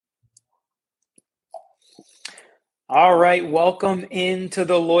All right, welcome into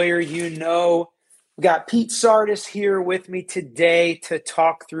The Lawyer You Know. We got Pete Sardis here with me today to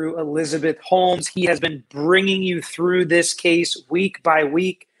talk through Elizabeth Holmes. He has been bringing you through this case week by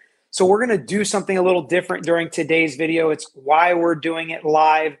week. So we're going to do something a little different during today's video. It's why we're doing it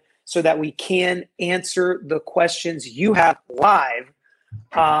live so that we can answer the questions you have live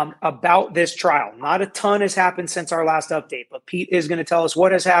about this trial. Not a ton has happened since our last update, but Pete is going to tell us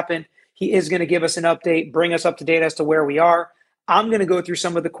what has happened. He is going to give us an update, bring us up to date as to where we are. I'm going to go through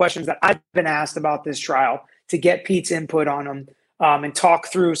some of the questions that I've been asked about this trial to get Pete's input on them and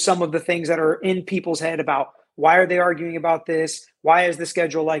talk through some of the things that are in people's head about why are they arguing about this? Why is the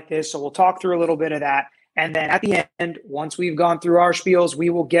schedule like this? So we'll talk through a little bit of that. And then at the end, once we've gone through our spiels,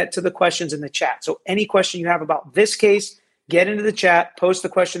 we will get to the questions in the chat. So any question you have about this case, get into the chat, post the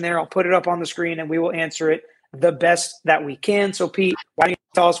question there. I'll put it up on the screen and we will answer it the best that we can. So Pete, why don't you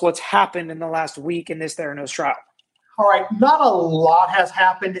tell us what's happened in the last week in this Theranos trial? All right, not a lot has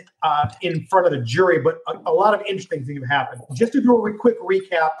happened in front of the jury, but a lot of interesting things have happened. Just to do a quick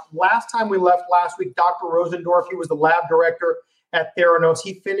recap, last time we left last week, Dr. Rosendorf, he was the lab director at Theranos.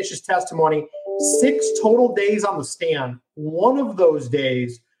 He finished his testimony, 6 total days on the stand. One of those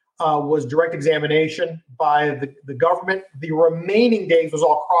days was direct examination by the government. The remaining days was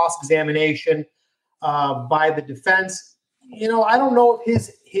all cross-examination by the defense. You know, I don't know if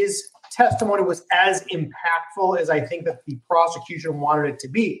his testimony was as impactful as I think that the prosecution wanted it to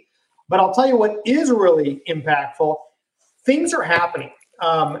be. But I'll tell you what is really impactful. Things are happening.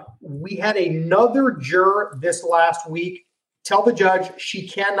 We had another juror this last week tell the judge she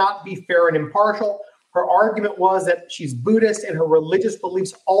cannot be fair and impartial. Her argument was that she's Buddhist and her religious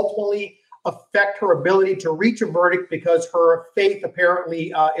beliefs ultimately affect her ability to reach a verdict because her faith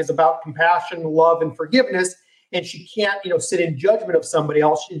apparently is about compassion, love, and forgiveness. And she can't, sit in judgment of somebody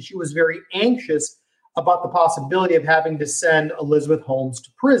else. And she was very anxious about the possibility of having to send Elizabeth Holmes to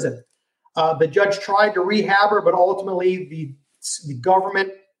prison. The judge tried to rehab her, but ultimately the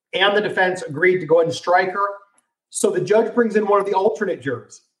government and the defense agreed to go ahead and strike her. So the judge brings in one of the alternate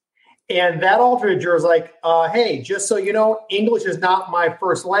jurors. And that alternate juror is like, hey, just so you know, English is not my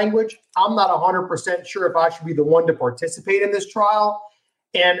first language. I'm not 100% sure if I should be the one to participate in this trial.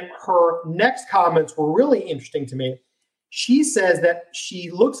 And her next comments were really interesting to me. She says that she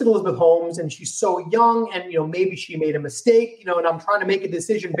looks at Elizabeth Holmes and she's so young and, maybe she made a mistake, and I'm trying to make a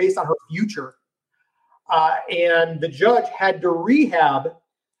decision based on her future. And the judge had to rehab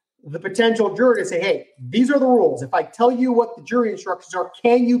the potential juror to say, hey, these are the rules. If I tell you what the jury instructions are,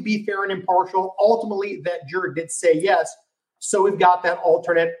 can you be fair and impartial? Ultimately, that juror did say yes. So we've got that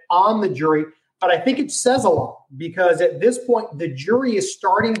alternate on the jury. But I think it says a lot because at this point, the jury is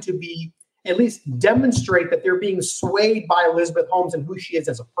starting to be at least demonstrate that they're being swayed by Elizabeth Holmes and who she is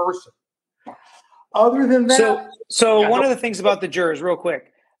as a person. Other than that. So one of the things about the jurors, real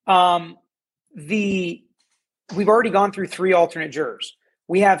quick, we've already gone through 3 alternate jurors.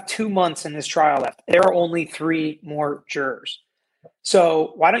 We have 2 months in this trial left. There are only 3 more jurors.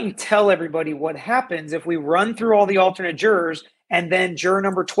 So why don't you tell everybody what happens if we run through all the alternate jurors and then juror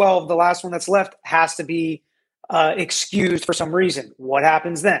number 12, the last one that's left, has to be excused for some reason? What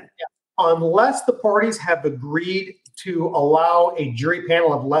happens then? Yeah. Unless the parties have agreed to allow a jury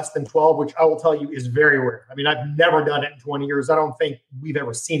panel of less than 12, which I will tell you is very rare. I mean, I've never done it in 20 years. I don't think we've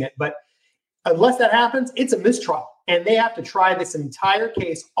ever seen it. But unless that happens, it's a mistrial. And they have to try this entire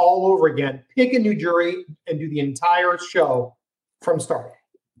case all over again, pick a new jury, and do the entire show from start.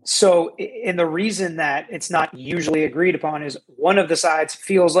 So, and the reason that it's not usually agreed upon is one of the sides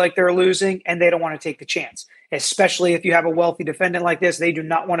feels like they're losing and they don't want to take the chance, especially if you have a wealthy defendant like this. They do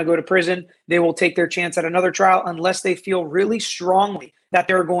not want to go to prison. They will take their chance at another trial unless they feel really strongly that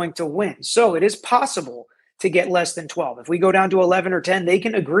they're going to win. So it is possible to get less than 12. If we go down to 11 or 10, they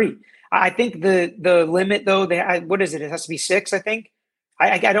can agree. I think the limit, though, what is it? It has to be 6, I think.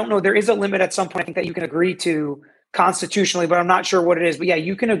 I don't know. There is a limit at some point, I think, that you can agree to constitutionally, but I'm not sure what it is. But yeah,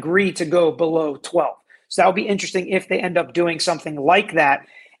 you can agree to go below 12. So that would be interesting if they end up doing something like that.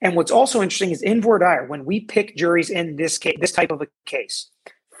 And what's also interesting is in voir dire, when we pick juries in this case, this type of a case,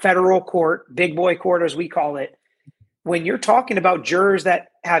 federal court, big boy court, as we call it, when you're talking about jurors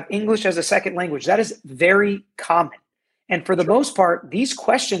that have English as a second language, that is very common. And for the most part, these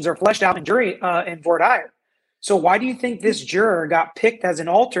questions are fleshed out in jury in voir dire. So why do you think this juror got picked as an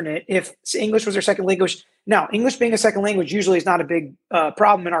alternate if English was their second language? Now, English being a second language usually is not a big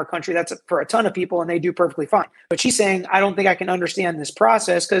problem in our country. That's for a ton of people, and they do perfectly fine. But she's saying, I don't think I can understand this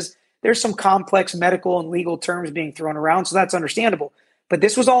process because there's some complex medical and legal terms being thrown around. So that's understandable. But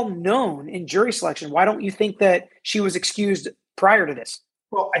this was all known in jury selection. Why don't you think that she was excused prior to this?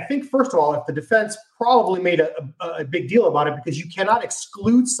 Well, I think, first of all, if the defense probably made a big deal about it because you cannot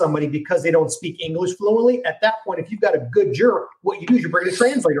exclude somebody because they don't speak English fluently. At that point, if you've got a good juror, what you do is you bring a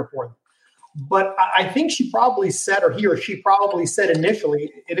translator for them. But I think she probably said, or he or she probably said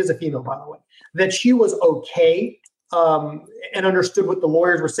initially, it is a female, by the way, that she was okay and understood what the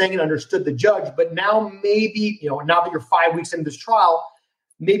lawyers were saying and understood the judge. But now maybe, now that you're 5 weeks into this trial,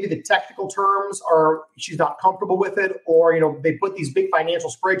 maybe the technical terms are she's not comfortable with it, or, they put these big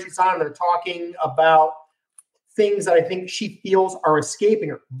financial spreadsheets on and they're talking about things that I think she feels are escaping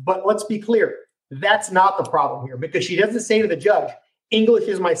her. But let's be clear, that's not the problem here, because she doesn't say to the judge, English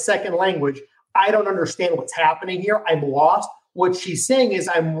is my second language. I don't understand what's happening here. I'm lost. What she's saying is,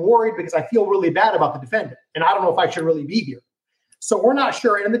 I'm worried because I feel really bad about the defendant, and I don't know if I should really be here. So we're not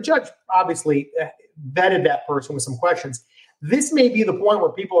sure. And the judge obviously vetted that person with some questions. This may be the point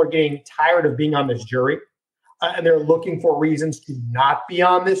where people are getting tired of being on this jury, and they're looking for reasons to not be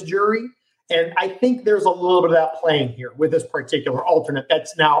on this jury. And I think there's a little bit of that playing here with this particular alternate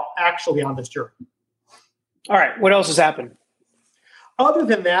that's now actually on this jury. All right. What else has happened? Other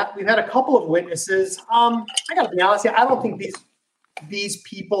than that, we've had a couple of witnesses. I got to be honest here, I don't think these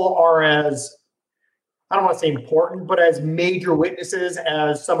people are as, I don't want to say important, but as major witnesses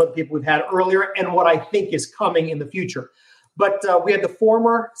as some of the people we've had earlier and what I think is coming in the future. But we had the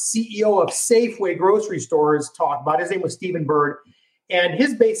former CEO of Safeway grocery stores talk about. His name was Stephen Bird. And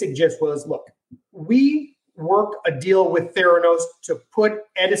his basic gist was, look, we work a deal with Theranos to put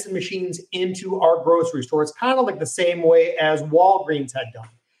Edison machines into our grocery stores, kind of like the same way as Walgreens had done.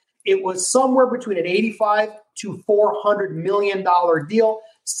 It was somewhere between an $85 to $400 million deal.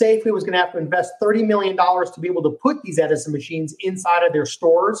 Safeway was going to have to invest $30 million to be able to put these Edison machines inside of their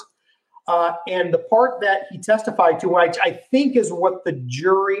stores. And the part that he testified to, which I think is what the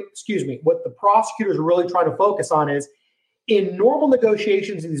what the prosecutors are really trying to focus on, is in normal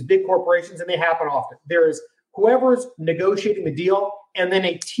negotiations in these big corporations, and they happen often, there is whoever's negotiating the deal and then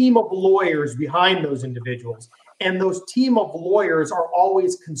a team of lawyers behind those individuals. And those team of lawyers are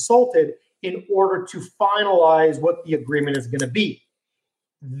always consulted in order to finalize what the agreement is going to be.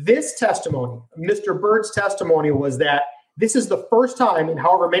 This testimony, Mr. Bird's testimony, was that this is the first time in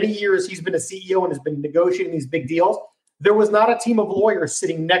however many years he's been a CEO and has been negotiating these big deals, there was not a team of lawyers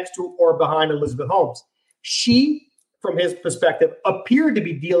sitting next to or behind Elizabeth Holmes. She, from his perspective, appeared to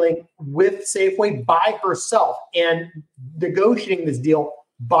be dealing with Safeway by herself and negotiating this deal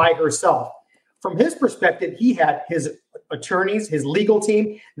by herself. From his perspective, he had his attorneys, his legal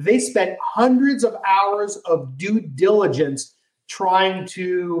team. They spent hundreds of hours of due diligence trying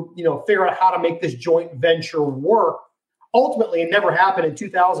to, figure out how to make this joint venture work. Ultimately, it never happened. In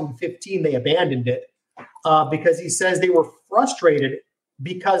 2015, they abandoned it because he says they were frustrated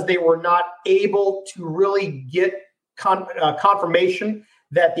because they were not able to really get confirmation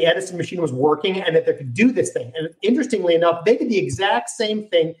that the Edison machine was working and that they could do this thing. And interestingly enough, they did the exact same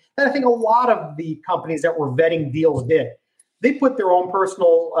thing that I think a lot of the companies that were vetting deals did. They put their own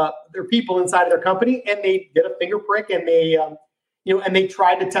personal, their people inside of their company, and they did a finger prick, and they, and they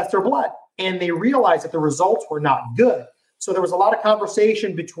tried to test their blood, and they realized that the results were not good. So there was a lot of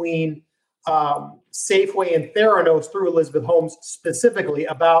conversation between Safeway and Theranos through Elizabeth Holmes specifically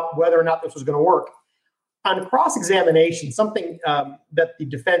about whether or not this was going to work. On cross-examination, something that the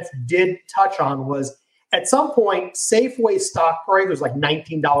defense did touch on was, at some point, Safeway's stock price was like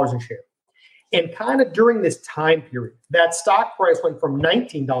 $19 a share. And kind of during this time period, that stock price went from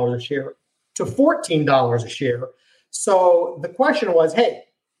 $19 a share to $14 a share. So the question was, hey,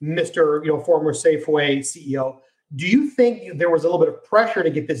 Mr. Former Safeway CEO, do you think there was a little bit of pressure to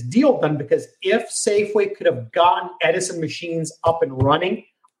get this deal done? Because if Safeway could have gotten Edison machines up and running,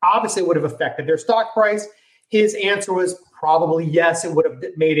 obviously it would have affected their stock price. His answer was probably yes, it would have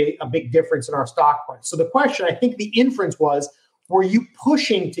made a big difference in our stock price. So the question, I think the inference was, were you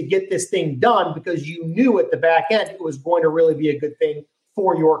pushing to get this thing done because you knew at the back end it was going to really be a good thing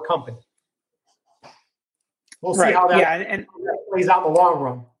for your company? We'll see how that plays out in the long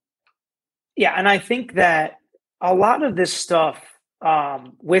run. Yeah, and I think that a lot of this stuff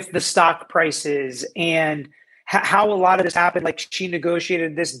with the stock prices and how a lot of this happened, like she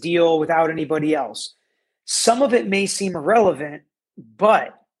negotiated this deal without anybody else. Some of it may seem irrelevant,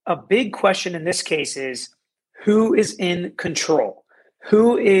 but a big question in this case is who is in control?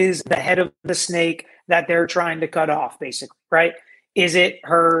 Who is the head of the snake that they're trying to cut off, basically, right? Is it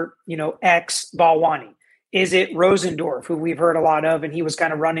her, ex Balwani? Is it Rosendorf, who we've heard a lot of, and he was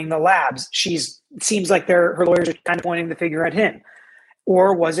kind of running the labs? Seems like her lawyers are kind of pointing the finger at him.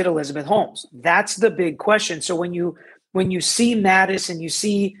 Or was it Elizabeth Holmes? That's the big question. So when you see Mattis and you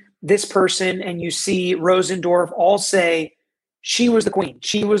see this person and you see Rosendorf all say, she was the queen.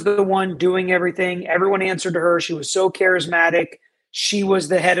 She was the one doing everything. Everyone answered to her. She was so charismatic. She was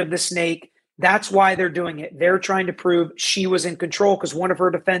the head of the snake. That's why they're doing it. They're trying to prove she was in control because one of her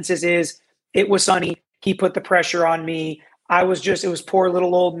defenses is it was Sonny. He put the pressure on me. It was poor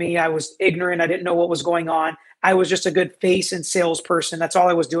little old me. I was ignorant. I didn't know what was going on. I was just a good face and salesperson. That's all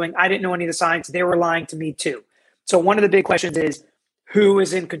I was doing. I didn't know any of the science. They were lying to me too. So one of the big questions is who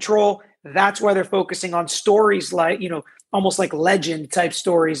is in control? That's why they're focusing on stories like, almost like legend type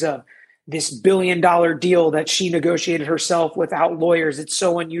stories of this $1 billion deal that she negotiated herself without lawyers. It's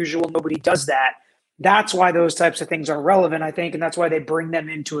so unusual. Nobody does that. That's why those types of things are relevant, I think. And that's why they bring them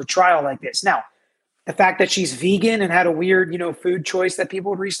into a trial like this. Now, the fact that she's vegan and had a weird, food choice that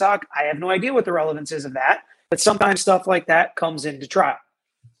people would restock, I have no idea what the relevance is of that. But sometimes stuff like that comes into trial.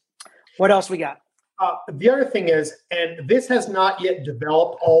 What else we got? The other thing is, and this has not yet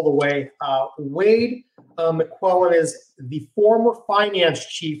developed all the way, Wade McQuillan is the former finance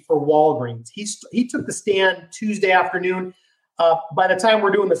chief for Walgreens. He took the stand Tuesday afternoon. By the time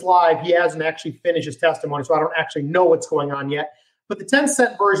we're doing this live, he hasn't actually finished his testimony, so I don't actually know what's going on yet. But the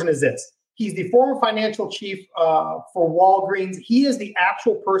 10-cent version is this. He's the former financial chief for Walgreens. He is the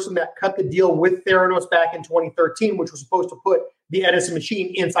actual person that cut the deal with Theranos back in 2013, which was supposed to put the Edison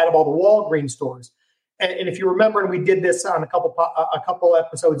machine inside of all the Walgreens stores. And if you remember, and we did this on a couple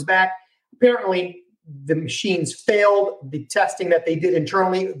episodes back, apparently the machines failed. The testing that they did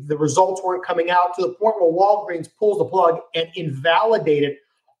internally, the results weren't coming out to the point where Walgreens pulls the plug and invalidated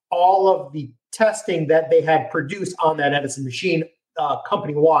all of the testing that they had produced on that Edison machine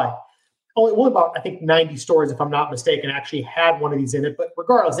company-wide. Only about, I think, 90 stores, if I'm not mistaken, actually had one of these in it. But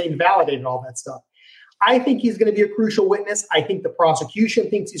regardless, they invalidated all that stuff. I think he's going to be a crucial witness. I think the prosecution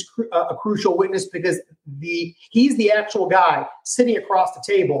thinks he's a crucial witness because he's the actual guy sitting across the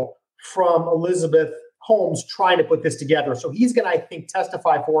table from Elizabeth Holmes trying to put this together. So he's going to, I think,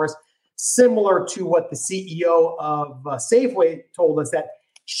 testify for us, similar to what the CEO of Safeway told us, that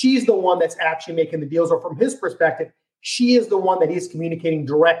she's the one that's actually making the deals, or from his perspective, she is the one that he's communicating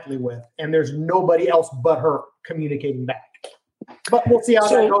directly with, and there's nobody else but her communicating back. But we'll see how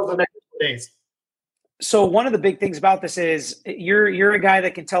that goes in the next few days. So one of the big things about this is you're a guy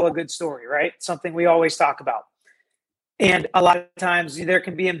that can tell a good story, right? Something we always talk about. And a lot of times there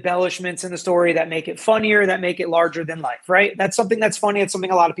can be embellishments in the story that make it funnier, that make it larger than life, right? That's something that's funny. It's something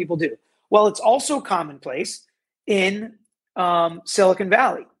a lot of people do. Well, it's also commonplace in Silicon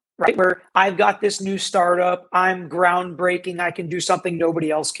Valley, right? Where I've got this new startup, I'm groundbreaking, I can do something nobody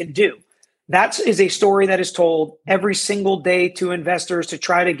else can do. That is a story that is told every single day to investors to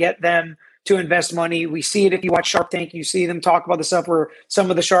try to get them to invest money. We see it if you watch Shark Tank. You see them talk about the stuff where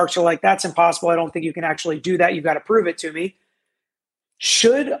some of the sharks are like, that's impossible. I don't think you can actually do that. You've got to prove it to me.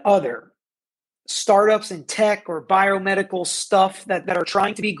 Should other startups in tech or biomedical stuff that are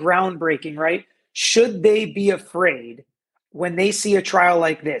trying to be groundbreaking, right? Should they be afraid when they see a trial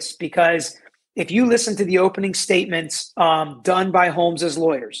like this? Because if you listen to the opening statements done by Holmes's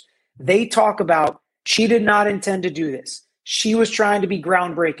lawyers, they talk about she did not intend to do this. She was trying to be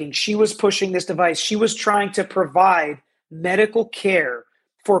groundbreaking. She was pushing this device. She was trying to provide medical care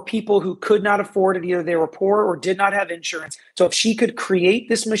for people who could not afford it. Either they were poor or did not have insurance. So if she could create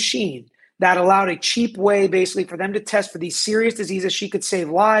this machine that allowed a cheap way basically for them to test for these serious diseases, she could save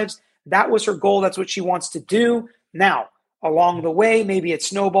lives. That was her goal. That's what she wants to do. Now, along the way, maybe it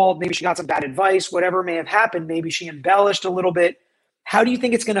snowballed. Maybe she got some bad advice. Whatever may have happened, maybe she embellished a little bit. How do you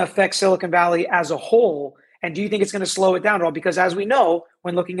think it's going to affect Silicon Valley as a whole? And do you think it's going to slow it down at all? Because as we know,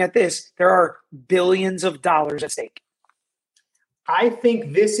 when looking at this, there are billions of dollars at stake. I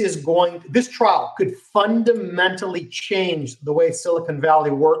think this trial could fundamentally change the way Silicon Valley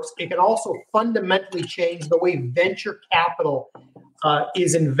works. It can also fundamentally change the way venture capital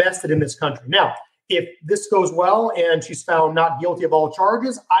is invested in this country. Now, if this goes well and she's found not guilty of all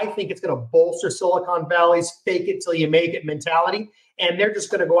charges, I think it's going to bolster Silicon Valley's fake it till you make it mentality. And they're just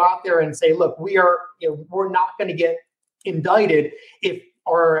going to go out there and say, look, we're not going to get indicted if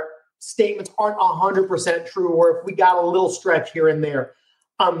our statements aren't 100% true, or if we got a little stretch here and there.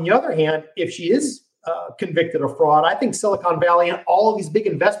 On the other hand, if she is convicted of fraud, I think Silicon Valley and all of these big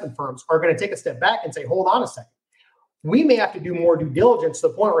investment firms are going to take a step back and say, hold on a second. We may have to do more due diligence to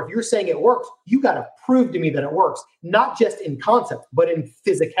the point where if you're saying it works, you got to prove to me that it works, not just in concept, but in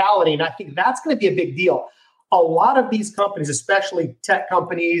physicality. And I think that's going to be a big deal. A lot of these companies, especially tech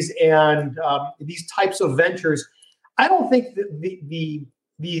companies and these types of ventures, I don't think that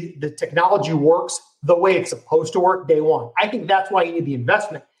the technology works the way it's supposed to work day one. I think that's why you need the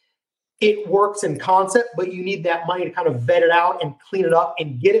investment. It works in concept, but you need that money to kind of vet it out and clean it up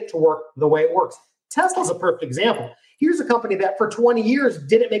and get it to work the way it works. Tesla's a perfect example. Here's a company that for 20 years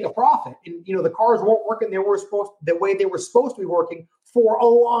didn't make a profit. And, the cars weren't working the way they were supposed to be working for a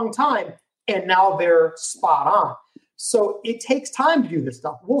long time. And now they're spot on. So it takes time to do this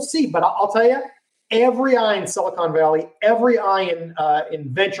stuff. We'll see. But I'll tell you, every eye in Silicon Valley, every eye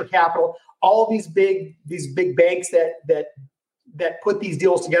in venture capital, all these big banks that put these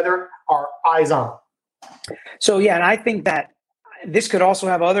deals together are eyes on. So, yeah, and I think that this could also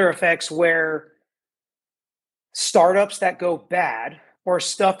have other effects where startups that go bad or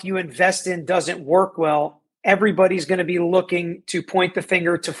stuff you invest in doesn't work well, everybody's going to be looking to point the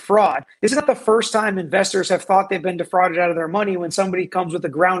finger to fraud. This is not the first time investors have thought they've been defrauded out of their money when somebody comes with a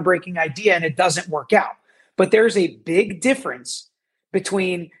groundbreaking idea and it doesn't work out. But there's a big difference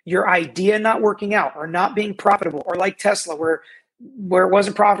between your idea not working out or not being profitable, or like Tesla, where it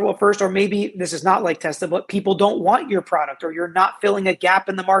wasn't profitable at first, or maybe this is not like Tesla, but people don't want your product, or you're not filling a gap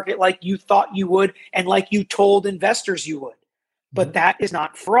in the market like you thought you would and like you told investors you would. But that is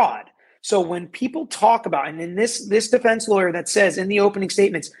not fraud. So when people talk about, and in this defense lawyer that says in the opening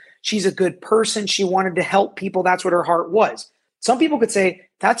statements, she's a good person, she wanted to help people, that's what her heart was. Some people could say,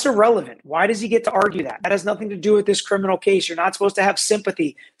 that's irrelevant. Why does he get to argue that? That has nothing to do with this criminal case. You're not supposed to have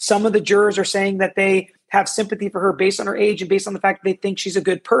sympathy. Some of the jurors are saying that they have sympathy for her based on her age and based on the fact that they think she's a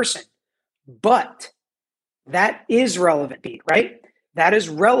good person. But that is relevant, Pete, right? That is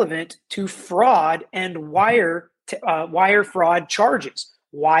relevant to fraud and wire fraud charges.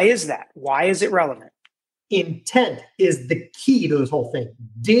 Why is that? Why is it relevant? Intent is the key to this whole thing.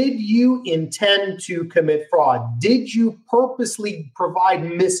 Did you intend to commit fraud? Did you purposely provide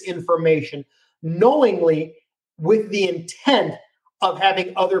misinformation knowingly with the intent of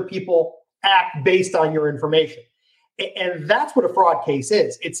having other people act based on your information? And that's what a fraud case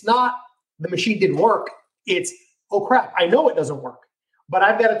is. It's not the machine didn't work. It's, oh crap, I know it doesn't work, but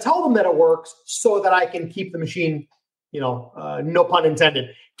I've got to tell them that it works so that I can keep the machine, no pun intended,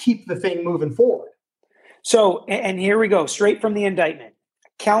 keep the thing moving forward. So, and here we go, straight from the indictment.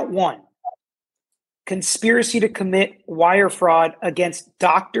 Count 1, conspiracy to commit wire fraud against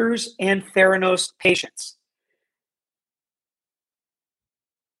doctors and Theranos patients.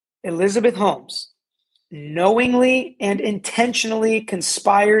 Elizabeth Holmes knowingly and intentionally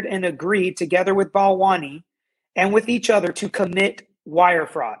conspired and agreed together with Balwani and with each other to commit wire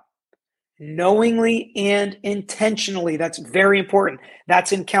fraud. Knowingly and intentionally. That's very important.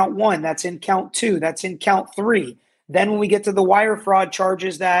 That's in count 1. That's in count 2. That's in count 3. Then when we get to the wire fraud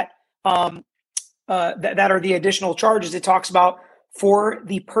charges that are the additional charges, it talks about for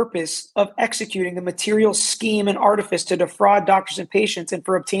the purpose of executing the material scheme and artifice to defraud doctors and patients, and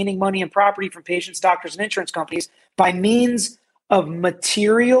for obtaining money and property from patients, doctors, and insurance companies by means of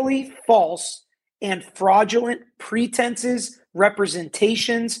materially false and fraudulent pretenses,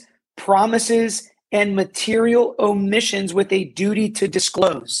 representations, promises, and material omissions with a duty to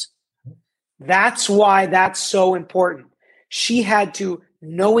disclose. That's why that's so important. She had to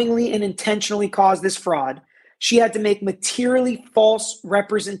knowingly and intentionally cause this fraud. She had to make materially false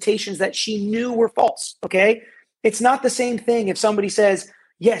representations that she knew were false, okay? It's not the same thing if somebody says,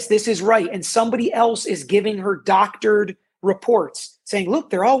 yes, this is right, and somebody else is giving her doctored reports saying,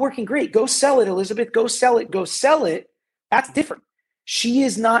 look, they're all working great. Go sell it, Elizabeth. Go sell it. Go sell it. That's different. She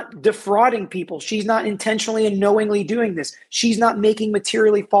is not defrauding people. She's not intentionally and knowingly doing this. She's not making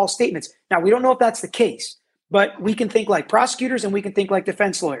materially false statements. Now, we don't know if that's the case, but we can think like prosecutors and we can think like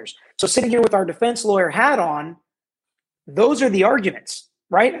defense lawyers. So sitting here with our defense lawyer hat on, those are the arguments,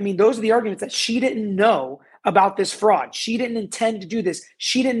 right? I mean, those are the arguments that she didn't know about this fraud. She didn't intend to do this.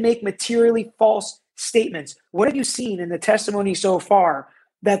 She didn't make materially false statements. What have you seen in the testimony so far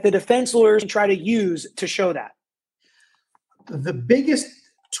that the defense lawyers can try to use to show that? The biggest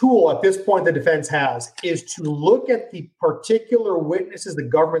tool at this point the defense has is to look at the particular witnesses the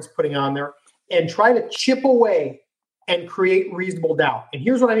government's putting on there and try to chip away and create reasonable doubt. And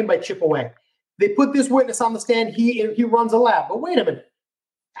here's what I mean by chip away. They put this witness on the stand. He runs a lab. But wait a minute.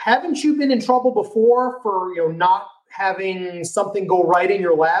 Haven't you been in trouble before for not having something go right in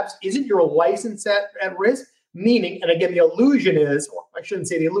your labs? Isn't your license at risk? Meaning, and again, the illusion is, or I shouldn't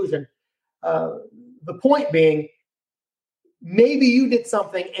say the illusion, the point being, maybe you did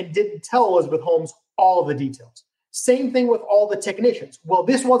something and didn't tell Elizabeth Holmes all of the details. Same thing with all the technicians. Well,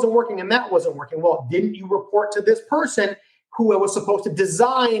 this wasn't working and that wasn't working. Well, didn't you report to this person who was supposed to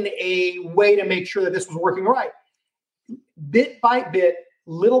design a way to make sure that this was working right? Bit by bit,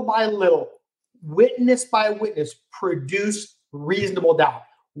 little by little, witness by witness, produce reasonable doubt.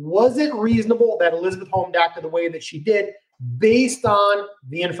 Was it reasonable that Elizabeth Holmes acted the way that she did based on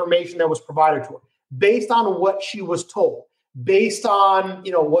the information that was provided to her, based on what she was told, based on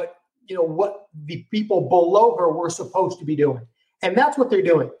what what the people below her were supposed to be doing. And that's what they're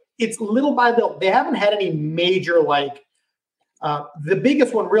doing. It's little by little. They haven't had any major, the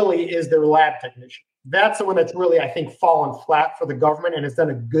biggest one really is their lab technician. That's the one that's really, I think, fallen flat for the government and has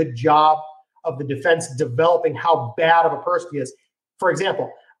done a good job of the defense developing how bad of a person he is. For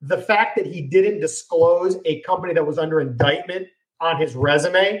example, the fact that he didn't disclose a company that was under indictment on his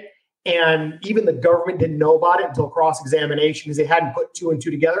resume, and even the government didn't know about it until cross-examination because they hadn't put two and two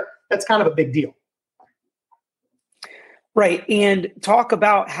together, that's kind of a big deal. Right. And talk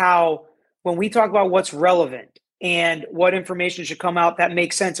about how when we talk about what's relevant and what information should come out that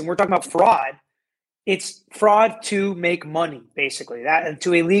makes sense, and we're talking about fraud, it's fraud to make money, basically, that and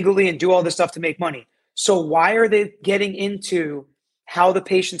to illegally and do all this stuff to make money. So why are they getting into how the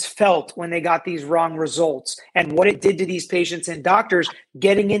patients felt when they got these wrong results and what it did to these patients and doctors,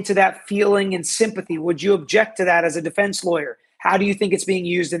 getting into that feeling and sympathy? Would you object to that as a defense lawyer? How do you think it's being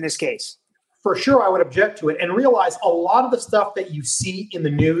used in this case? For sure, I would object to it and realize a lot of the stuff that you see in the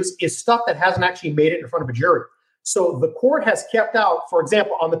news is stuff that hasn't actually made it in front of a jury. So the court has kept out, for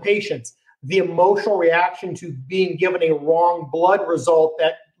example, on the patients, the emotional reaction to being given a wrong blood result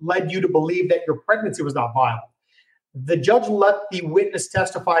that led you to believe that your pregnancy was not viable. The judge let the witness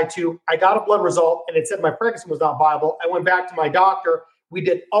testify to, I got a blood result and it said my pregnancy was not viable. I went back to my doctor. We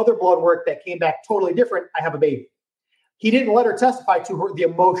did other blood work that came back totally different. I have a baby. He didn't let her testify to the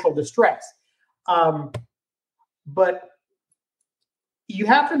emotional distress. But you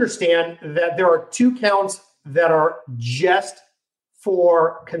have to understand that there are two counts that are just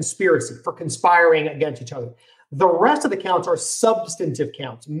for conspiracy, for conspiring against each other. The rest of the counts are substantive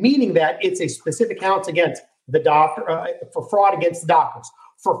counts, meaning that it's a specific counts against the doctor, for fraud against the doctors,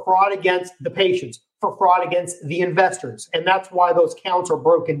 for fraud against the patients, for fraud against the investors. And that's why those counts are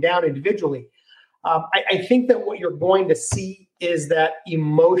broken down individually. I think that what you're going to see is that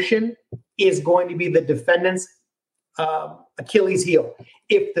emotion is going to be the defendant's Achilles heel.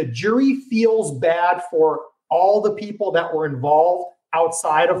 If the jury feels bad for all the people that were involved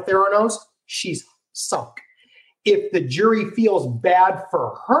outside of Theranos, she's sunk. If the jury feels bad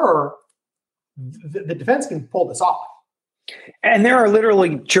for her, the defense can pull this off. And there are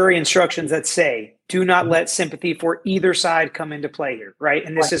literally jury instructions that say, do not let sympathy for either side come into play here, right?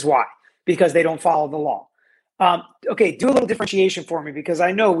 And this is why, because they don't follow the law. Okay, do a little differentiation for me, because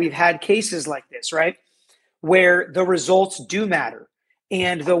I know we've had cases like this, right? Where the results do matter.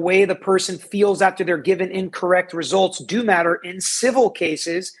 And the way the person feels after they're given incorrect results do matter in civil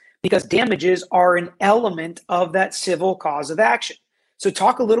cases, because damages are an element of that civil cause of action. So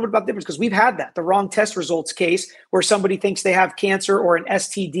talk a little bit about the difference, because we've had that, the wrong test results case where somebody thinks they have cancer or an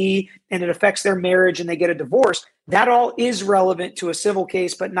STD and it affects their marriage and they get a divorce. That all is relevant to a civil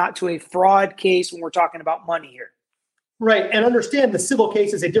case, but not to a fraud case when we're talking about money here. Right. And understand the civil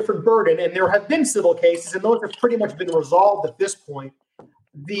case is a different burden. And there have been civil cases, and those have pretty much been resolved at this point.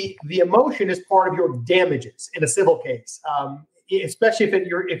 The emotion is part of your damages in a civil case, especially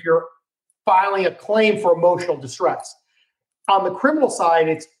if you're filing a claim for emotional distress. On the criminal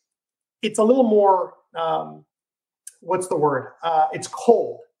side, it's a little more, what's the word? It's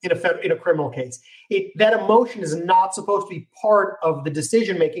cold in a criminal case. That emotion is not supposed to be part of the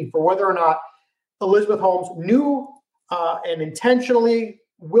decision-making for whether or not Elizabeth Holmes knew and intentionally,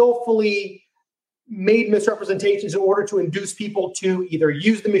 willfully made misrepresentations in order to induce people to either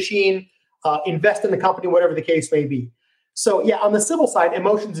use the machine, invest in the company, whatever the case may be. So yeah, on the civil side,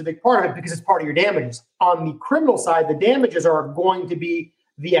 emotion is a big part of it because it's part of your damages. On the criminal side, the damages are going to be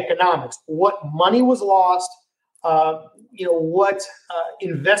the economics. What money was lost, what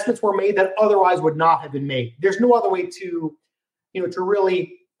investments were made that otherwise would not have been made. There's no other way to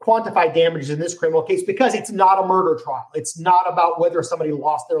really quantify damages in this criminal case because it's not a murder trial. It's not about whether somebody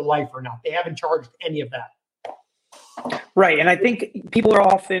lost their life or not. They haven't charged any of that. Right. And I think people are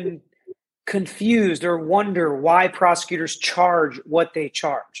often confused or wonder why prosecutors charge what they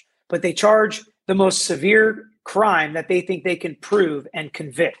charge. But they charge the most severe crime that they think they can prove and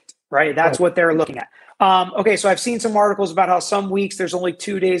convict, right? That's what they're looking at. Okay, so I've seen some articles about how some weeks there's only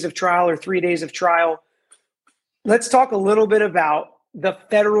 2 days of trial or 3 days of trial. Let's talk a little bit about the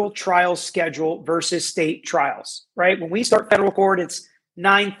federal trial schedule versus state trials, right? When we start federal court, it's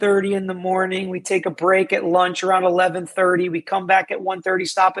 9:30 in the morning. We take a break at lunch around 11:30. We come back at 1:30,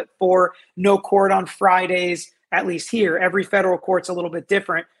 stop at 4. No court on Fridays, at least here. Every federal court's a little bit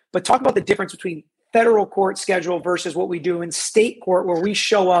different. But talk about the difference between federal court schedule versus what we do in state court, where we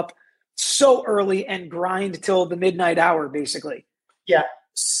show up so early and grind till the midnight hour, basically. Yeah.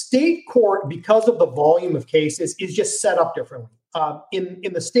 State court, because of the volume of cases, is just set up differently. In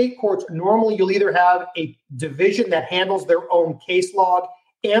the state courts, normally you'll either have a division that handles their own case log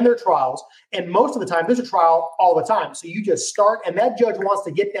and their trials. And most of the time, there's a trial all the time. So you just start, and that judge wants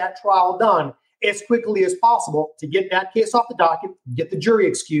to get that trial done as quickly as possible to get that case off the docket, get the jury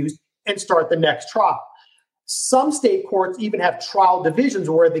excused, and start the next trial. Some state courts even have trial divisions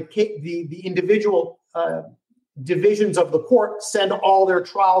where the individual divisions of the court send all their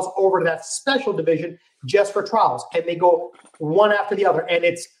trials over to that special division just for trials, and they go one after the other, and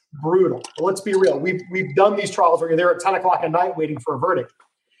it's brutal. But let's be real. We've done these trials where you're there at 10 o'clock at night waiting for a verdict.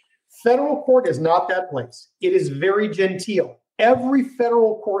 Federal court is not that place. It is very genteel. Every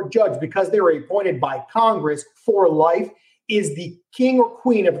federal court judge, because they were appointed by Congress for life, is the king or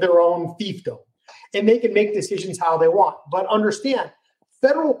queen of their own fiefdom, and they can make decisions how they want. But understand,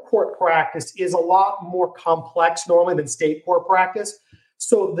 federal court practice is a lot more complex normally than state court practice.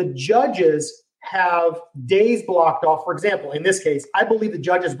 So the judges have days blocked off. For example, in this case, I believe the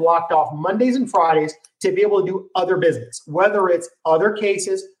judges blocked off Mondays and Fridays to be able to do other business, whether it's other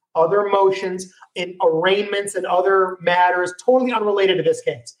cases, other motions, and arraignments and other matters totally unrelated to this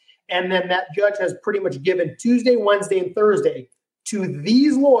case. And then that judge has pretty much given Tuesday, Wednesday, and Thursday to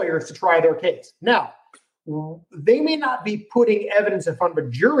these lawyers to try their case. Now, they may not be putting evidence in front of a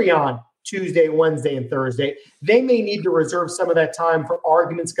jury on Tuesday, Wednesday, and Thursday. They may need to reserve some of that time for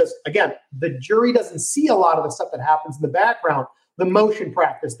arguments because, again, the jury doesn't see a lot of the stuff that happens in the background, the motion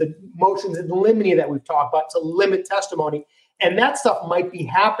practice, the motions in limine that we've talked about to limit testimony. And that stuff might be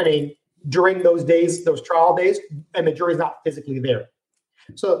happening during those days, those trial days, and the jury's not physically there.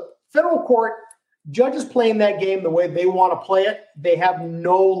 So federal court, judges playing that game the way they want to play it. They have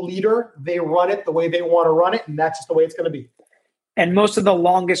no leader. They run it the way they want to run it, and that's just the way it's going to be. And most of the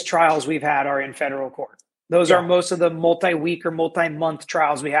longest trials we've had are in federal court. Those are most of the multi-week or multi-month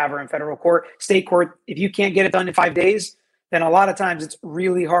trials we have are in federal court. State court, if you can't get it done in 5 days, then a lot of times it's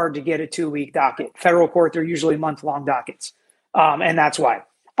really hard to get a 2-week docket. Federal court, they're usually month-long dockets. And that's why.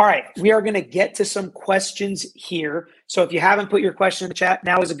 All right, we are going to get to some questions here. So if you haven't put your question in the chat,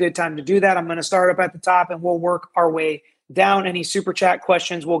 now is a good time to do that. I'm going to start up at the top and we'll work our way down. Any super chat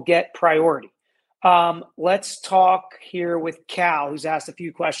questions will get priority. Let's talk here with Cal, who's asked a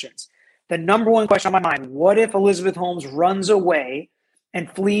few questions. The number one question on my mind, what if Elizabeth Holmes runs away and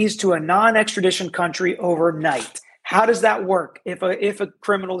flees to a non-extradition country overnight? How does that work if a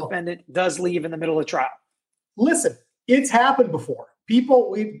criminal defendant does leave in the middle of trial? Listen, it's happened before. We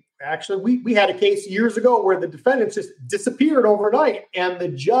had a case years ago where the defendants just disappeared overnight and the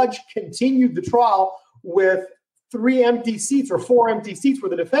judge continued the trial with 3 empty seats or 4 empty seats where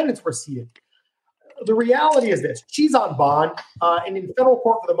the defendants were seated. The reality is this: she's on bond, and in federal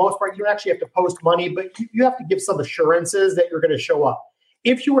court, for the most part, you don't actually have to post money, but you have to give some assurances that you're going to show up.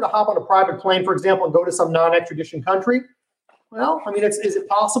 If you were to hop on a private plane, for example, and go to some non-extradition country, well, I mean, is it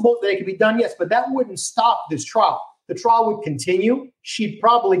possible that it could be done? Yes, but that wouldn't stop this trial. The trial would continue. She'd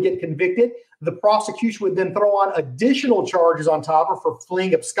probably get convicted. The prosecution would then throw on additional charges on top of her for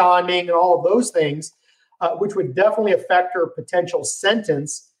fleeing, absconding, and all of those things, which would definitely affect her potential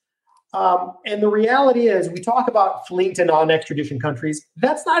sentence. And the reality is, we talk about fleeing to non-extradition countries.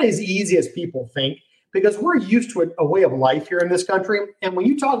 That's not as easy as people think, because we're used to a way of life here in this country. And when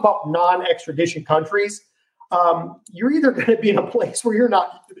you talk about non-extradition countries, you're either going to be in a place where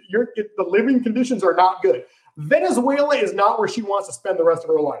the living conditions are not good. Venezuela is not where she wants to spend the rest of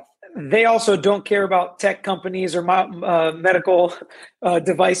her life. They also don't care about tech companies or medical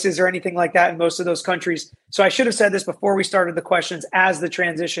devices or anything like that in most of those countries. So I should have said this before we started the questions as the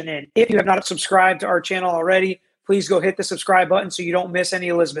transition in. If you have not subscribed to our channel already, please go hit the subscribe button so you don't miss any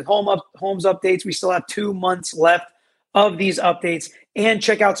Elizabeth Holmes updates. We still have 2 months left of these updates. And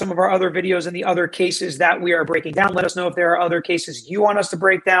check out some of our other videos and the other cases that we are breaking down. Let us know if there are other cases you want us to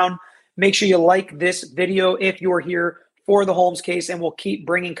break down. Make sure you like this video if you're here for the Holmes case, and we'll keep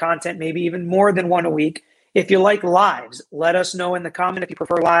bringing content, maybe even more than 1 a week. If you like lives, let us know in the comment if you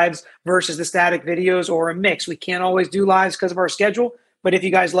prefer lives versus the static videos or a mix. We can't always do lives because of our schedule, but if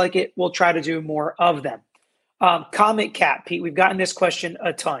you guys like it, we'll try to do more of them. Comment Cat, Pete, we've gotten this question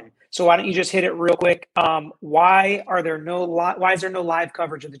a ton. So why don't you just hit it real quick? Why is there no live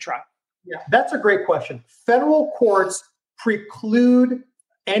coverage of the trial? Yeah, that's a great question. Federal courts preclude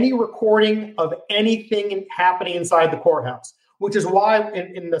any recording of anything happening inside the courthouse, which is why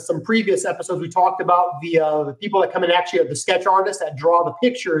in some previous episodes we talked about the people that come in actually are the sketch artists that draw the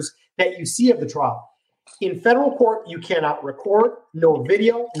pictures that you see of the trial. In federal court, you cannot record, no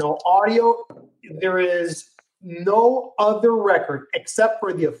video, no audio. There is no other record except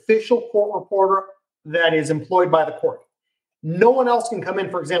for the official court reporter that is employed by the court. No one else can come in,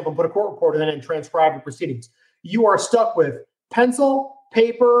 for example, and put a court reporter in and transcribe the proceedings. You are stuck with pencil,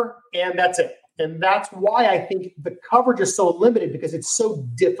 paper, and that's it. And that's why I think the coverage is so limited, because it's so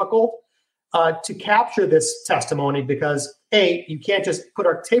difficult to capture this testimony, because A, you can't just put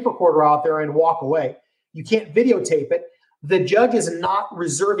a tape recorder out there and walk away. You can't videotape it. The judge is not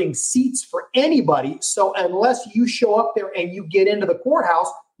reserving seats for anybody. So unless you show up there and you get into the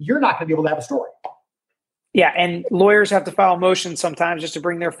courthouse, you're not going to be able to have a story. Yeah, and lawyers have to file motions sometimes just to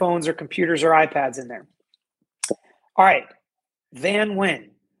bring their phones or computers or iPads in there. All right, Van Nguyen,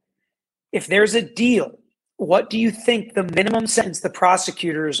 if there's a deal, what do you think the minimum sentence the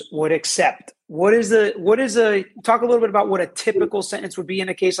prosecutors would accept? Talk a little bit about what a typical sentence would be in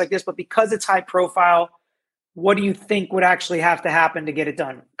a case like this, but because it's high profile, what do you think would actually have to happen to get it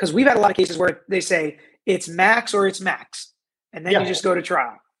done? Because we've had a lot of cases where they say it's max or it's max, and then you just go to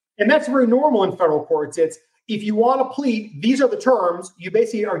trial. And that's very normal in federal courts. It's, if you want to plead, these are the terms, you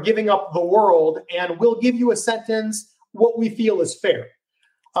basically are giving up the world, and we'll give you a sentence, what we feel is fair.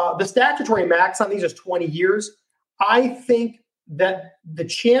 The statutory max on these is 20 years. I think that the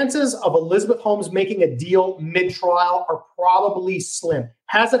chances of Elizabeth Holmes making a deal mid-trial are probably slim.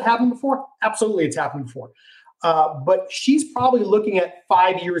 Has it happened before? Absolutely, it's happened before. But she's probably looking at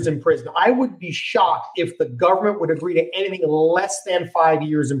 5 years in prison. I would be shocked if the government would agree to anything less than 5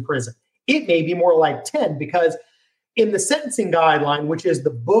 years in prison. It may be more like 10, because in the sentencing guideline, which is the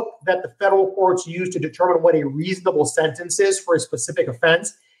book that the federal courts use to determine what a reasonable sentence is for a specific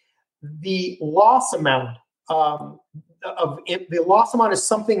offense, the loss amount is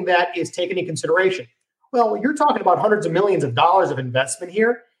something that is taken into consideration. Well, you're talking about hundreds of millions of dollars of investment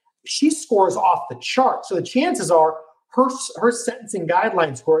here. She scores off the chart. So the chances are her sentencing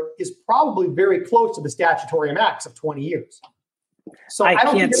guideline score is probably very close to the statutory max of 20 years. So I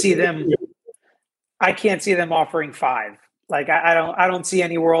can't see them offering 5. Like I don't see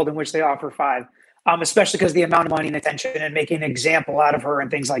any world in which they offer 5, especially because the amount of money and attention and making an example out of her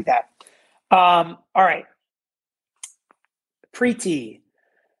and things like that. All right. Preeti,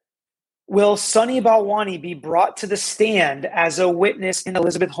 will Sunny Balwani be brought to the stand as a witness in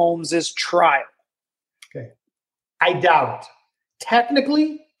Elizabeth Holmes's trial? Okay. I doubt it.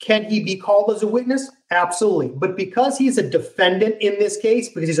 Technically, can he be called as a witness? Absolutely. But because he's a defendant in this case,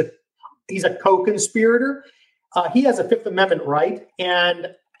 because he's a co-conspirator, he has a Fifth Amendment right, and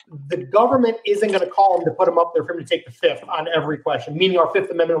the government isn't going to call him to put him up there for him to take the fifth on every question, meaning our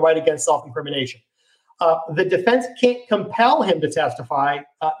Fifth Amendment right against self-incrimination. The defense can't compel him to testify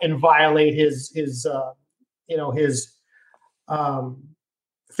and violate his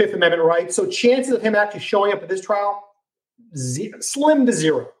Fifth Amendment right. So chances of him actually showing up at this trial, slim to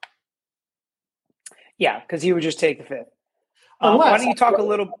zero. Yeah, because he would just take the fifth. Why don't you talk a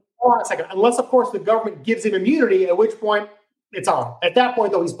little? Hold on a second. Unless, of course, the government gives him immunity, at which point it's on. At that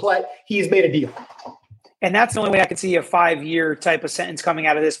point, though, he's made a deal. And that's the only way I could see a 5-year type of sentence coming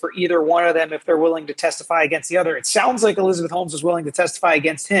out of this for either one of them if they're willing to testify against the other. It sounds like Elizabeth Holmes was willing to testify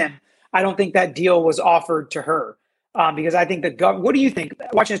against him. I don't think that deal was offered to her because I think what do you think?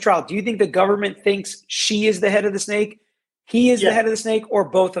 Watching this trial, do you think the government thinks she is the head of the snake, he is the head of the snake, or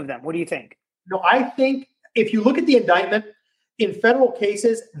both of them? What do you think? No, I think if you look at the indictment, in federal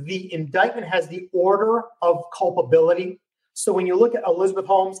cases, the indictment has the order of culpability. So when you look at Elizabeth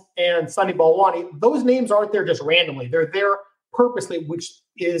Holmes and Sunny Balwani, those names aren't there just randomly. They're there purposely, which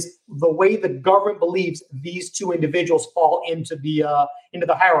is the way the government believes these two individuals fall into the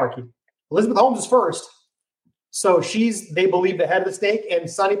hierarchy. Elizabeth Holmes is first. So they believe, the head of the snake, and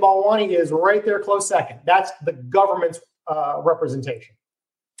Sunny Balwani is right there, close second. That's the government's representation.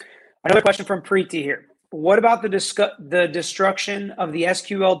 Another question from Preeti here. What about the destruction of the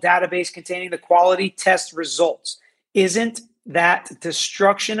SQL database containing the quality test results? Isn't that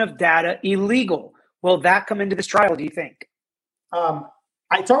destruction of data illegal? Will that come into this trial, do you think?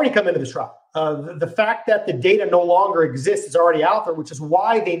 It's already come into this trial. The fact that the data no longer exists is already out there, which is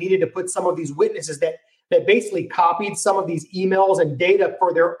why they needed to put some of these witnesses that basically copied some of these emails and data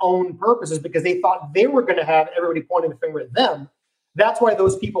for their own purposes, because they thought they were going to have everybody pointing the finger at them. That's why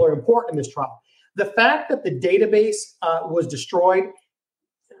those people are important in this trial. The fact that the database was destroyed,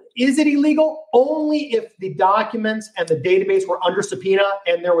 is it illegal? Only if the documents and the database were under subpoena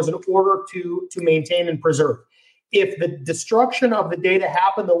and there was an order to maintain and preserve. If the destruction of the data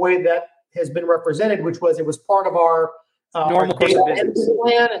happened the way that has been represented, which was it was part of our normal course of business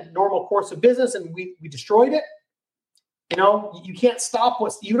plan and normal course of business, and we destroyed it, you can't stop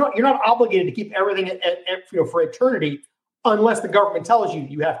you're not obligated to keep everything for eternity unless the government tells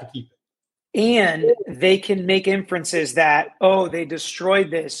you have to keep it. And they can make inferences that, they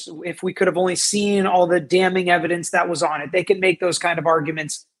destroyed this. If we could have only seen all the damning evidence that was on it, they can make those kind of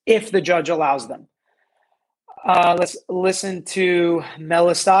arguments if the judge allows them. Let's listen to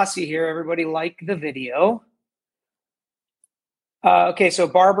Melistasi here. Everybody like the video. Okay, so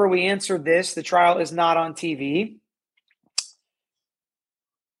Barbara, we answered this. The trial is not on TV.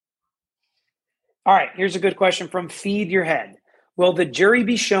 All right, here's a good question from Feed Your Head. Will the jury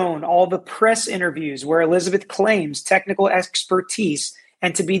be shown all the press interviews where Elizabeth claims technical expertise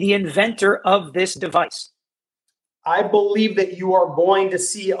and to be the inventor of this device? I believe that you are going to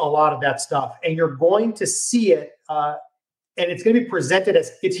see a lot of that stuff, and you're going to see it, and it's going to be presented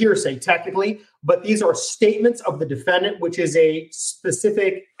as it's hearsay technically, but these are statements of the defendant, which is a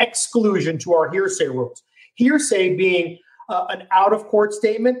specific exclusion to our hearsay rules. Hearsay being an out-of-court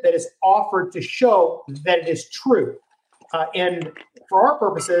statement that is offered to show that it is true. And for our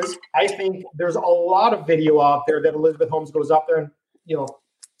purposes, I think there's a lot of video out there that Elizabeth Holmes goes up there and,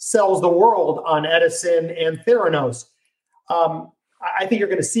 sells the world on Edison and Theranos. I think you're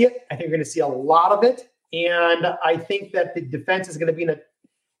going to see it. I think you're going to see a lot of it. And I think that the defense is going to be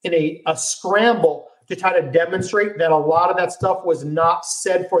in a scramble to try to demonstrate that a lot of that stuff was not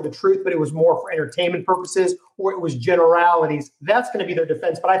said for the truth, but it was more for entertainment purposes, or it was generalities. That's going to be their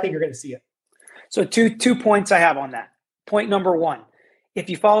defense, but I think you're going to see it. So two points I have on that. Point number one, if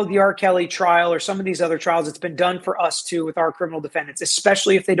you follow the R. Kelly trial or some of these other trials, it's been done for us too with our criminal defendants,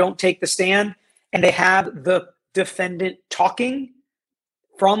 especially if they don't take the stand and they have the defendant talking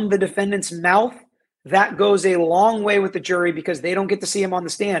from the defendant's mouth. That goes a long way with the jury because they don't get to see him on the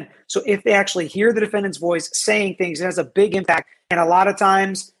stand. So if they actually hear the defendant's voice saying things, it has a big impact. And a lot of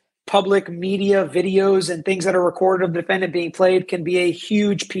times, public media videos and things that are recorded of the defendant being played can be a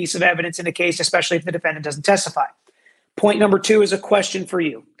huge piece of evidence in a case, especially if the defendant doesn't testify. Point number two is a question for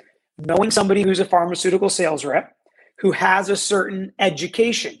you. Knowing somebody who's a pharmaceutical sales rep who has a certain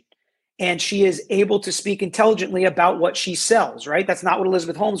education and she is able to speak intelligently about what she sells, right? That's not what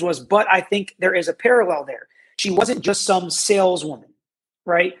Elizabeth Holmes was, but I think there is a parallel there. She wasn't just some saleswoman,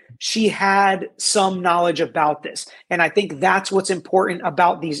 right? She had some knowledge about this. And I think that's what's important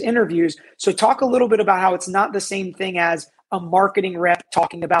about these interviews. So talk a little bit about how it's not the same thing as a marketing rep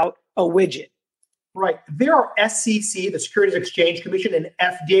talking about a widget. Right. There are SEC, the Securities Exchange Commission, and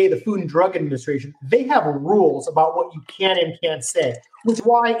FDA, the Food and Drug Administration. They have rules about what you can and can't say, which is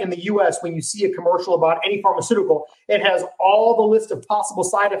why in the U.S., when you see a commercial about any pharmaceutical, it has all the list of possible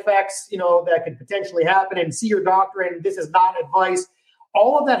side effects, that could potentially happen, and see your doctor, and this is not advice.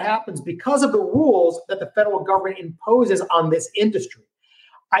 All of that happens because of the rules that the federal government imposes on this industry.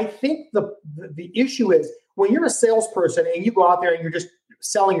 I think the issue is when you're a salesperson and you go out there and you're just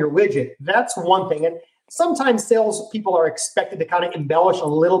selling your widget, that's one thing. And sometimes salespeople are expected to kind of embellish a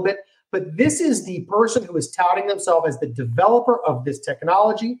little bit, but this is the person who is touting themselves as the developer of this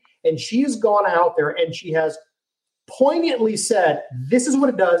technology. And she has gone out there and she has poignantly said, this is what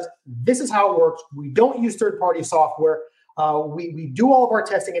it does. This is how it works. We don't use third-party software. We do all of our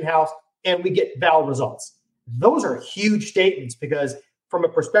testing in-house and we get valid results. Those are huge statements because from a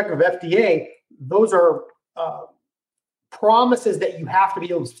perspective of FDA, those are promises that you have to be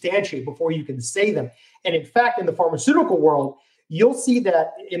able to substantiate before you can say them. And in fact, in the pharmaceutical world, you'll see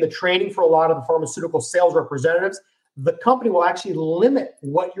that in the training for a lot of the pharmaceutical sales representatives, the company will actually limit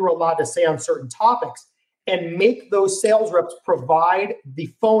what you're allowed to say on certain topics and make those sales reps provide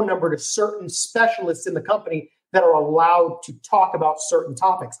the phone number to certain specialists in the company that are allowed to talk about certain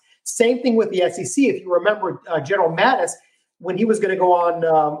topics. Same thing with the SEC. If you remember General Mattis, when he was going to go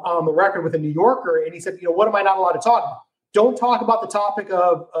on the record with the New Yorker, and he said, what am I not allowed to talk about? Don't talk about the topic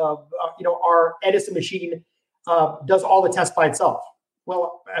of our Edison machine does all the tests by itself.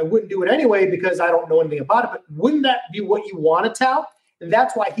 Well, I wouldn't do it anyway because I don't know anything about it, but wouldn't that be what you want to tout? And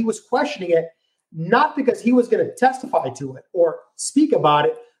that's why he was questioning it, not because he was going to testify to it or speak about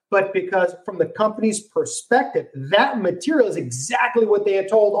it, but because from the company's perspective, that material is exactly what they had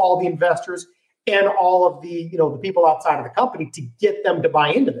told all the investors and all of the, the people outside of the company to get them to buy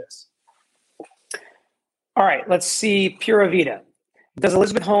into this. All right, let's see Pura Vida. Does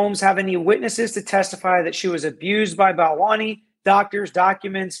Elizabeth Holmes have any witnesses to testify that she was abused by Balwani, doctors,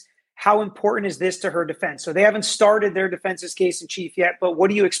 documents? How important is this to her defense? So they haven't started their defense's case in chief yet, but what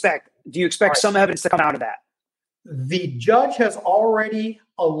do you expect? Do you expect some evidence to come out of that? The judge has already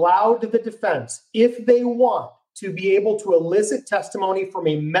allowed the defense, if they want, to be able to elicit testimony from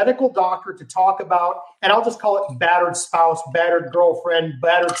a medical doctor to talk about, and I'll just call it battered spouse, battered girlfriend,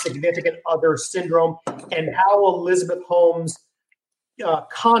 battered significant other syndrome, and how Elizabeth Holmes'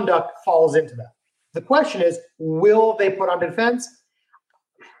 conduct falls into that. The question is, will they put on defense?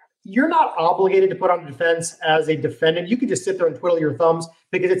 You're not obligated to put on defense as a defendant. You can just sit there and twiddle your thumbs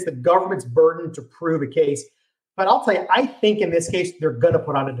because it's the government's burden to prove a case. But I'll tell you, I think in this case, they're going to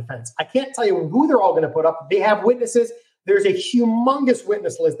put on a defense. I can't tell you who they're all going to put up. They have witnesses. There's a humongous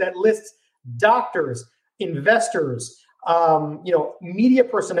witness list that lists doctors, investors, media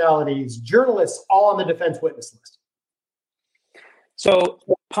personalities, journalists, all on the defense witness list. So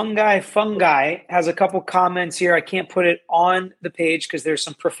Pungai Fungi has a couple comments here. I can't put it on the page because there's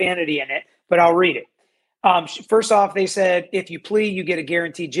some profanity in it, but I'll read it. First off, they said, if you plead, you get a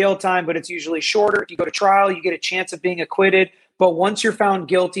guaranteed jail time, but it's usually shorter. If you go to trial, you get a chance of being acquitted. But once you're found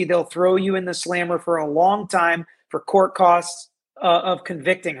guilty, they'll throw you in the slammer for a long time for court costs of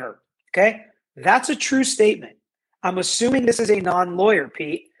convicting her. Okay? That's a true statement. I'm assuming this is a non-lawyer,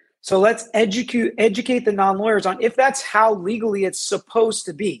 Pete. So let's educate the non-lawyers on if that's how legally it's supposed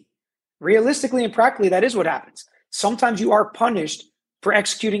to be. Realistically and practically, that is what happens. Sometimes you are punished for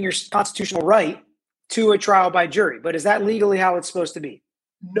executing your constitutional right to a trial by jury. But is that legally how it's supposed to be?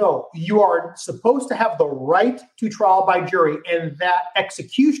 No, you are supposed to have the right to trial by jury, and that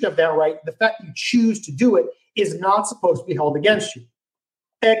execution of that right, the fact you choose to do it, is not supposed to be held against you.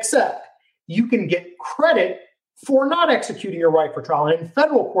 Except you can get credit for not executing your right for trial. And in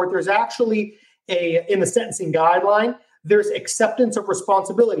federal court, there's actually in the sentencing guideline, there's acceptance of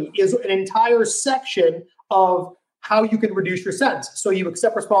responsibility is an entire section of how you can reduce your sentence. So you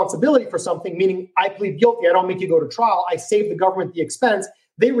accept responsibility for something, meaning I plead guilty, I don't make you go to trial, I save the government the expense.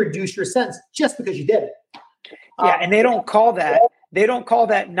 They reduce your sentence just because you did it. Yeah, and they don't call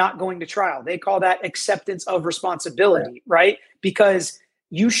that not going to trial. They call that acceptance of responsibility, right? Because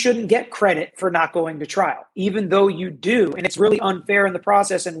you shouldn't get credit for not going to trial, even though you do. And it's really unfair in the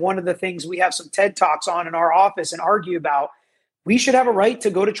process. And one of the things we have some TED Talks on in our office and argue about, we should have a right to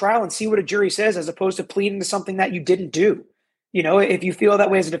go to trial and see what a jury says as opposed to pleading to something that you didn't do. You know, if you feel that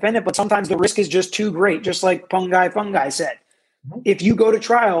way as a defendant, but sometimes the risk is just too great, just like Pungai Fungi said. If you go to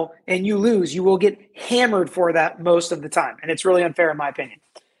trial and you lose, you will get hammered for that most of the time. And it's really unfair in my opinion.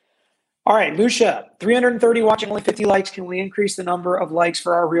 All right, Lucia, 330 watching, only 50 likes. Can we increase the number of likes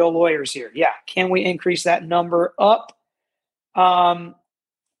for our real lawyers here? Yeah, can we increase that number up? All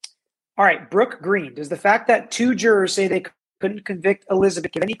right, Brooke Green, does the fact that 2 jurors say they couldn't convict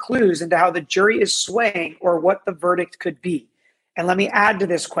Elizabeth give any clues into how the jury is swaying or what the verdict could be? And let me add to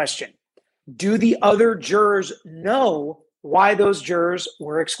this question. Do the other jurors know why those jurors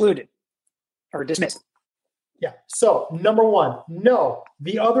were excluded or dismissed? Yeah. So, number one, no,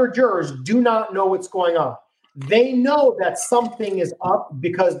 the other jurors do not know what's going on. They know that something is up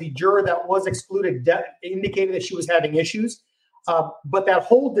because the juror that was excluded indicated that she was having issues. But that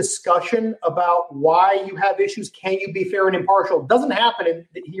whole discussion about why you have issues, can you be fair and impartial, doesn't happen in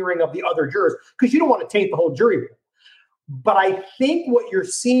the hearing of the other jurors because you don't want to taint the whole jury. But I think what you're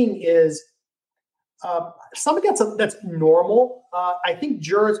seeing is something that's normal. I think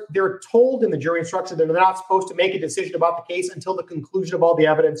jurors, they're told in the jury instruction that they're not supposed to make a decision about the case until the conclusion of all the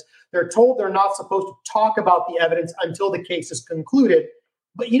evidence. They're told they're not supposed to talk about the evidence until the case is concluded.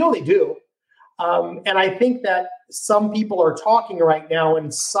 But they do. And I think that some people are talking right now,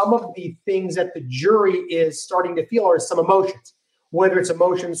 and some of the things that the jury is starting to feel are some emotions, whether it's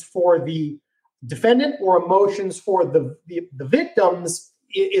emotions for the defendant or emotions for the victims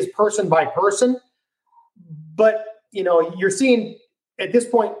is person by person. But, you're seeing at this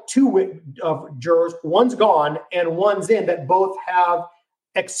point 2 jurors, one's gone and one's in, that both have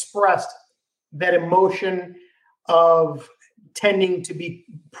expressed that emotion of tending to be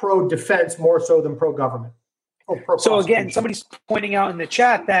pro-defense more so than pro-government. So again, somebody's pointing out in the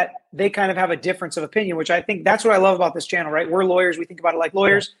chat that they kind of have a difference of opinion, which I think that's what I love about this channel, right? We're lawyers. We think about it like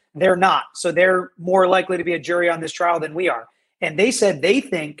lawyers. They're not. So they're more likely to be a jury on this trial than we are. And they said they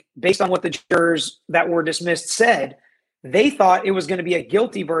think, based on what the jurors that were dismissed said, they thought it was going to be a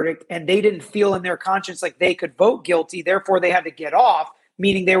guilty verdict, and they didn't feel in their conscience like they could vote guilty. Therefore, they had to get off,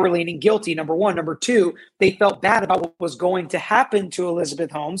 meaning they were leaning guilty, number one. Number two, they felt bad about what was going to happen to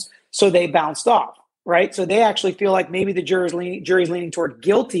Elizabeth Holmes, so they bounced off, right? So they actually feel like maybe the jury's leaning toward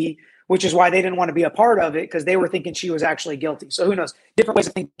guilty, which is why they didn't want to be a part of it, because they were thinking she was actually guilty. So who knows? Different ways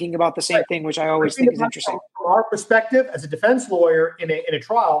of thinking about the same thing, which I always think is interesting. From our perspective, as a defense lawyer in a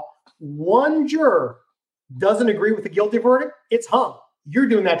trial, one juror doesn't agree with the guilty verdict, it's hung. You're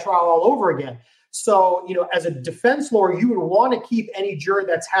doing that trial all over again. So, as a defense lawyer, you would want to keep any juror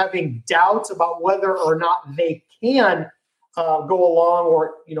that's having doubts about whether or not they can go along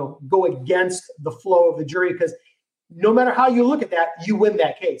or, go against the flow of the jury, because no matter how you look at that, you win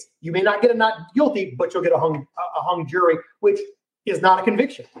that case. You may not get a not guilty, but you'll get a hung jury, which is not a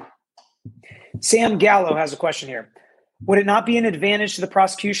conviction. Sam Gallo has a question here. Would it not be an advantage to the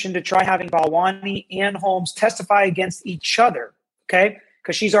prosecution to try having Balwani and Holmes testify against each other? Okay.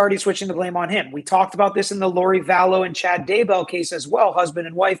 because she's already switching the blame on him. We talked about this in the Lori Vallow and Chad Daybell case as well. Husband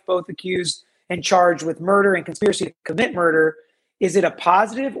and wife both accused and charged with murder and conspiracy to commit murder. Is it a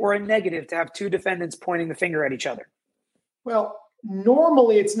positive or a negative to have two defendants pointing the finger at each other? Well,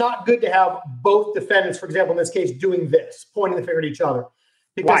 normally it's not good to have both defendants, for example, in this case, doing this, pointing the finger at each other.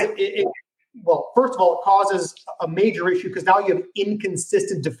 Because well, first of all, it causes a major issue because now you have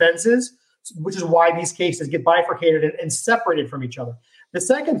inconsistent defenses, which is why these cases get bifurcated and separated from each other. The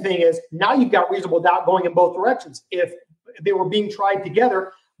second thing is now you've got reasonable doubt going in both directions. If they were being tried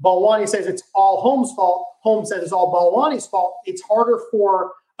together, Balwani says it's all Holmes' fault, Holmes says it's all Balwani's fault. It's harder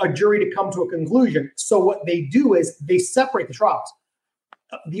for a jury to come to a conclusion. So what they do is they separate the trials.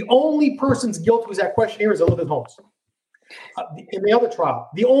 The only person's guilt who's at question here is Elizabeth Holmes. In the other trial,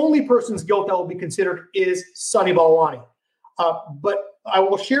 the only person's guilt that will be considered is Sunny Balwani. But I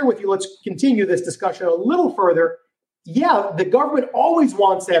will share with you, let's continue this discussion a little further. Yeah, the government always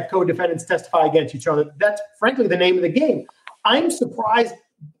wants to have co-defendants testify against each other. That's frankly the name of the game. I'm surprised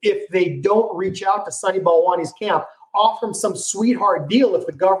if they don't reach out to Sunny Balwani's camp, offer him some sweetheart deal if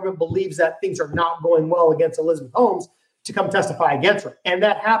the government believes that things are not going well against Elizabeth Holmes to come testify against her. And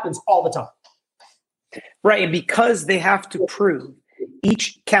that happens all the time. Right. And because they have to prove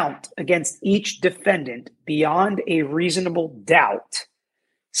each count against each defendant beyond a reasonable doubt,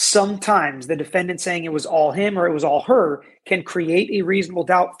 sometimes the defendant saying it was all him or it was all her can create a reasonable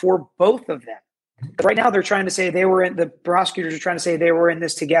doubt for both of them. Right now, they're trying to say the prosecutors are trying to say they were in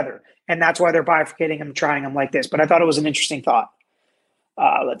this together. And that's why they're bifurcating them, trying them like this. But I thought it was an interesting thought.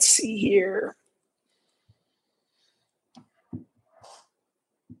 Let's see here.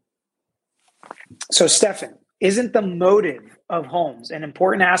 So, Stefan, isn't the motive of Holmes an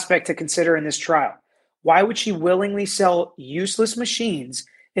important aspect to consider in this trial? Why would she willingly sell useless machines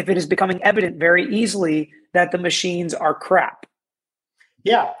if it is becoming evident very easily that the machines are crap?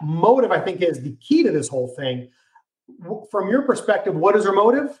 Yeah, motive, I think, is the key to this whole thing. From your perspective, what is her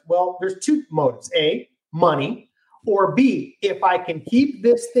motive? Well, there's two motives. A, money, or B, if I can keep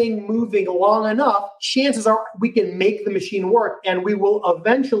this thing moving long enough, chances are we can make the machine work and we will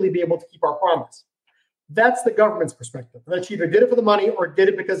eventually be able to keep our promise. That's the government's perspective. That she either did it for the money or did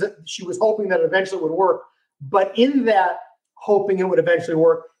it because she was hoping that eventually it would work. But in that hoping it would eventually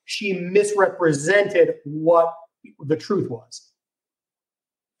work, she misrepresented what the truth was.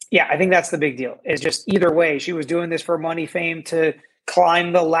 Yeah, I think that's the big deal. It's just either way, she was doing this for money, fame, to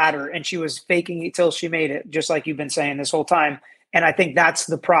climb the ladder, and she was faking it till she made it, just like you've been saying this whole time. And I think that's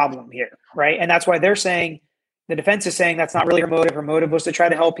the problem here, right? And that's why they're saying, the defense is saying that's not really her motive. Her motive was to try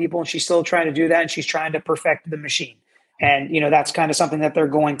to help people, and she's still trying to do that, and she's trying to perfect the machine. And, that's kind of something that they're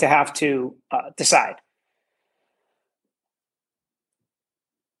going to have to decide.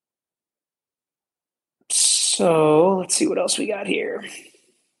 So let's see what else we got here.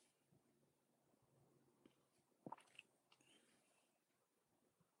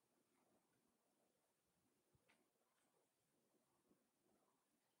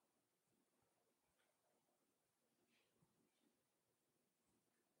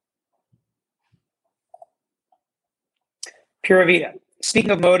 Pura Vida,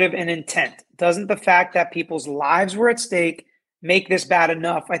 speaking of motive and intent, doesn't the fact that people's lives were at stake make this bad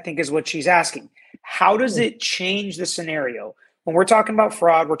enough, I think is what she's asking. How does it change the scenario? When we're talking about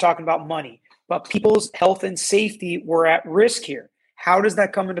fraud, we're talking about money, but people's health and safety were at risk here. How does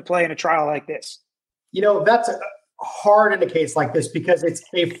that come into play in a trial like this? That's hard in a case like this because it's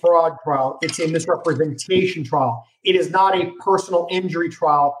a fraud trial. It's a misrepresentation trial. It is not a personal injury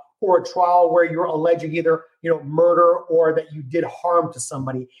trial or a trial where you're alleging either, murder or that you did harm to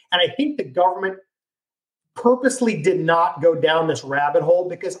somebody. And I think the government purposely did not go down this rabbit hole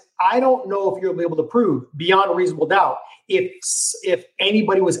because I don't know if you'll be able to prove beyond a reasonable doubt if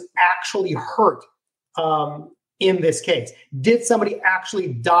anybody was actually hurt in this case. Did somebody actually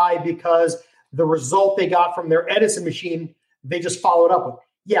die because the result they got from their Edison machine, they just followed up with?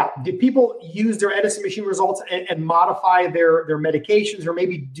 Yeah. Did people use their Edison machine results and modify their medications or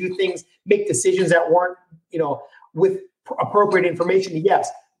maybe do things, make decisions that weren't, with appropriate information? Yes.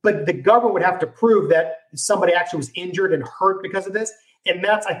 But the government would have to prove that somebody actually was injured and hurt because of this. And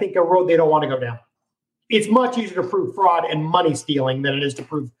that's, I think, a road they don't want to go down. It's much easier to prove fraud and money stealing than it is to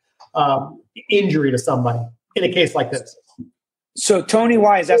prove injury to somebody in a case like this. So Tony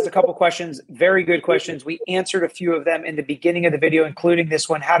Wise asked a couple questions, very good questions. We answered a few of them in the beginning of the video, including this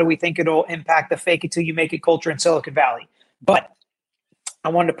one. How do we think it'll impact the fake it till you make it culture in Silicon Valley? But I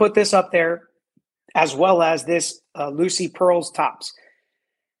wanted to put this up there as well as this Lucy Pearl's tops.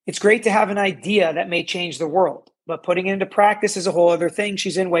 It's great to have an idea that may change the world, but putting it into practice is a whole other thing.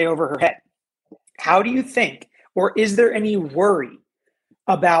 She's in way over her head. How do you think, or is there any worry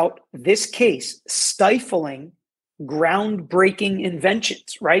about this case stifling groundbreaking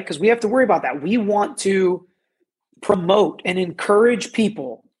inventions, right? Because we have to worry about that. We want to promote and encourage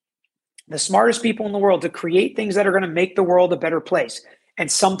people, the smartest people in the world, to create things that are going to make the world a better place. And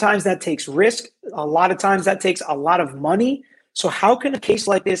sometimes that takes risk. A lot of times that takes a lot of money. So how can a case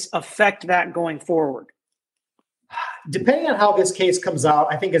like this affect that going forward? Depending on how this case comes out,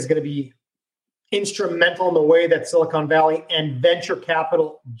 I think is going to be instrumental in the way that Silicon Valley and venture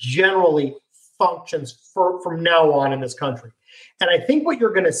capital generally functions from now on in this country. And I think what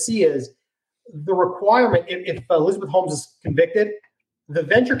you're going to see is the requirement, if Elizabeth Holmes is convicted, the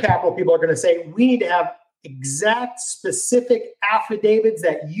venture capital people are going to say, we need to have exact specific affidavits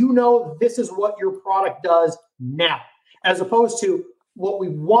that this is what your product does now, as opposed to what we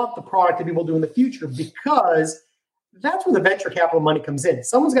want the product to be able to do in the future, because that's where the venture capital money comes in.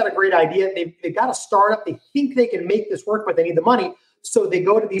 Someone's got a great idea. They've got a startup. They think they can make this work, but they need the money. So they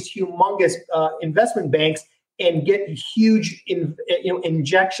go to these humongous investment banks and get huge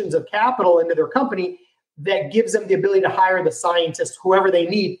injections of capital into their company that gives them the ability to hire the scientists, whoever they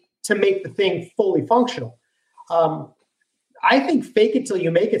need, to make the thing fully functional. I think fake it till you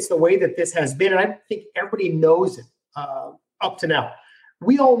make it's the way that this has been, and I think everybody knows it up to now.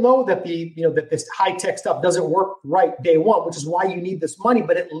 We all know that that this high-tech stuff doesn't work right day one, which is why you need this money.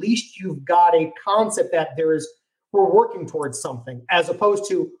 But at least you've got a concept that we're working towards something, as opposed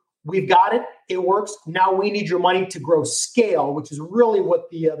to we've got it, it works. Now we need your money to grow scale, which is really what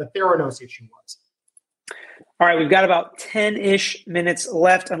the Theranos issue was. All right, we've got about 10-ish minutes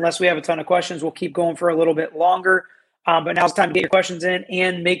left. Unless we have a ton of questions, we'll keep going for a little bit longer. But now it's time to get your questions in,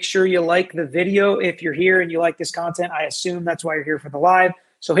 and make sure you like the video if you're here and you like this content. I assume that's why you're here for the live.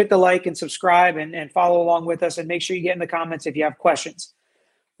 So hit the like and subscribe and follow along with us, and make sure you get in the comments if you have questions.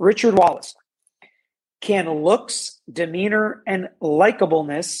 Richard Wallace, can looks, demeanor, and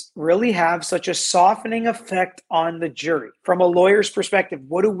likableness really have such a softening effect on the jury? From a lawyer's perspective,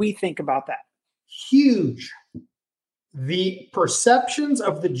 what do we think about that? Huge. The perceptions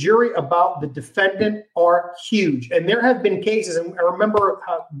of the jury about the defendant are huge. And there have been cases, and I remember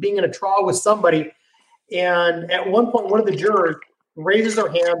being in a trial with somebody, and at one point, one of the jurors raises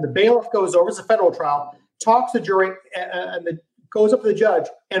their hand, the bailiff goes over, it's a federal trial, talks to the jury, and goes up to the judge.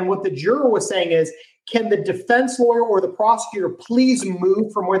 And what the juror was saying is, can the defense lawyer or the prosecutor please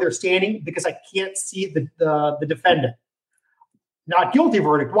move from where they're standing, because I can't see the defendant? Not guilty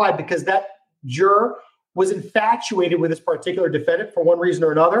verdict. Why? Because that juror was infatuated with this particular defendant for one reason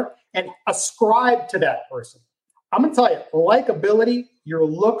or another and ascribed to that person. I'm going to tell you, likability, your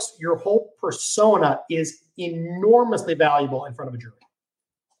looks, your whole persona is enormously valuable in front of a jury.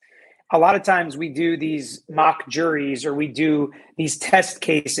 A lot of times we do these mock juries or we do these test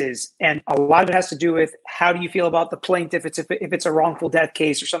cases, and a lot of it has to do with how do you feel about the plaintiff if it's a wrongful death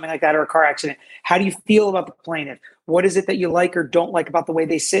case or something like that, or a car accident. How do you feel about the plaintiff? What is it that you like or don't like about the way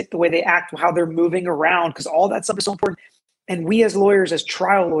they sit, the way they act, how they're moving around? Because all that stuff is so important. And we as lawyers, as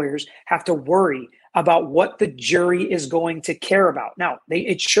trial lawyers, have to worry about what the jury is going to care about. Now,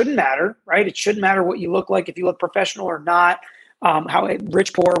 it shouldn't matter, right? It shouldn't matter what you look like, if you look professional or not, how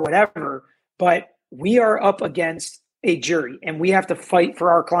rich, poor, whatever. But we are up against a jury, and we have to fight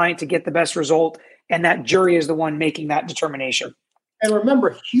for our client to get the best result. And that jury is the one making that determination. And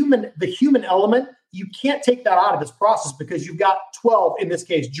remember, the human element, you can't take that out of this process, because you've got 12, in this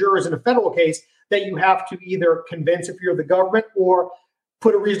case, jurors in a federal case that you have to either convince if you're the government or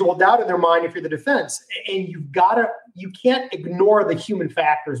put a reasonable doubt in their mind if you're the defense. And you can't ignore the human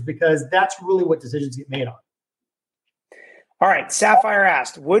factors, because that's really what decisions get made on. All right. Sapphire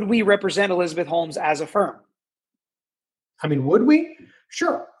asked, would we represent Elizabeth Holmes as a firm? I mean, would we?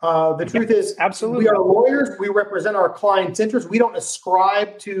 Sure. The truth is, absolutely, we are lawyers. We represent our client's interests. We don't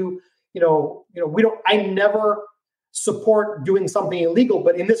ascribe to, I never support doing something illegal,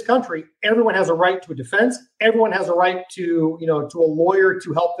 but in this country, everyone has a right to a defense. Everyone has a right to a lawyer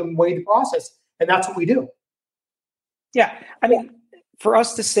to help them weigh the process. And that's what we do. Yeah. I mean, for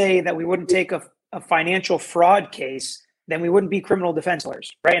us to say that we wouldn't take a financial fraud case, then we wouldn't be criminal defense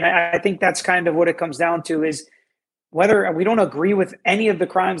lawyers, right? And I think that's kind of what it comes down to, is whether we don't agree with any of the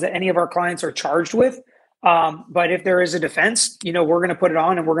crimes that any of our clients are charged with. But if there is a defense, we're going to put it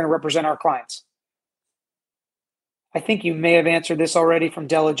on and we're going to represent our clients. I think you may have answered this already from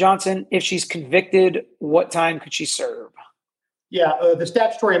Della Johnson. If she's convicted, what time could she serve? Yeah, the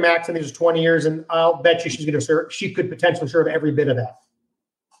statutory max I think is 20 years, and I'll bet you she's going to serve. She could potentially serve every bit of that.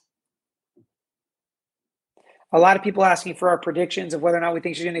 A lot of people asking for our predictions of whether or not we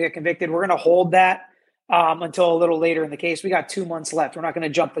think she's going to get convicted. We're going to hold that until a little later in the case. We got 2 months left. We're not going to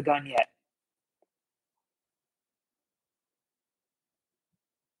jump the gun yet.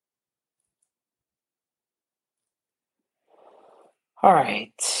 All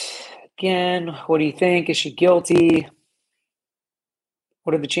right. Again, what do you think? Is she guilty?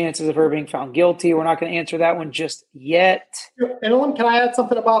 What are the chances of her being found guilty? We're not going to answer that one just yet. And Ellen, can I add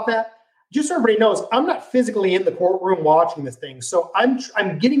something about that? Just so everybody knows, I'm not physically in the courtroom watching this thing. So I'm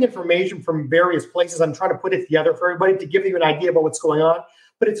getting information from various places. I'm trying to put it together for everybody to give you an idea about what's going on.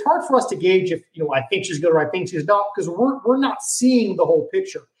 But it's hard for us to gauge if, I think she's good or I think she's not, because we're not seeing the whole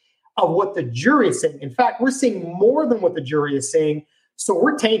picture of what the jury is saying. In fact, we're seeing more than what the jury is saying. So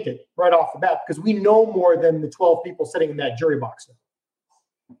we're tainted right off the bat because we know more than the 12 people sitting in that jury box.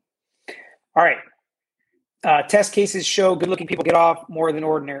 All right. Test cases show good-looking people get off more than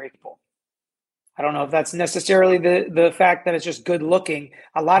ordinary people. I don't know if that's necessarily the fact that it's just good-looking.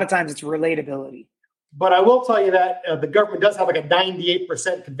 A lot of times it's relatability. But I will tell you that the government does have like a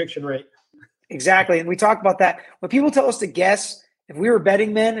 98% conviction rate. Exactly. And we talked about that. When people tell us to guess, if we were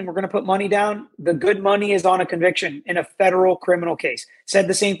betting men and we're going to put money down, the good money is on a conviction in a federal criminal case. Said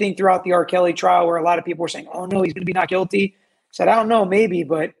the same thing throughout the R. Kelly trial where a lot of people were saying, oh, no, he's going to be not guilty. Said, I don't know, maybe,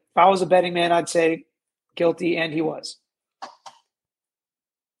 but if I was a betting man, I'd say guilty, and he was.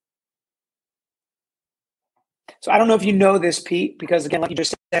 So I don't know if you know this, Pete, because, again, like you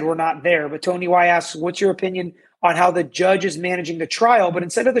just said, we're not there. But Tony Y asks, what's your opinion on how the judge is managing the trial? But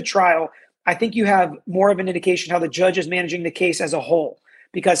instead of the trial, I think you have more of an indication how the judge is managing the case as a whole,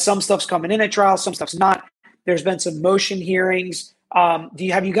 because some stuff's coming in at trial, some stuff's not. There's been some motion hearings. Have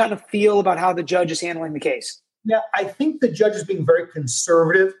you gotten a feel about how the judge is handling the case? Yeah, I think the judge is being very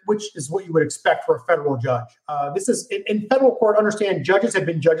conservative, which is what you would expect for a federal judge. This is in federal court. Understand, judges have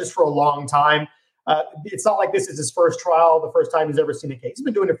been judges for a long time. It's not like this is his first trial, the first time he's ever seen a case. He's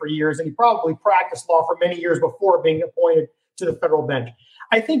been doing it for years, and he probably practiced law for many years before being appointed to the federal bench.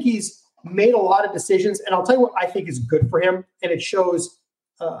 I think he's made a lot of decisions, and I'll tell you what I think is good for him, and it shows,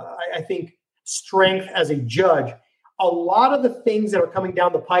 I think, strength as a judge. A lot of the things that are coming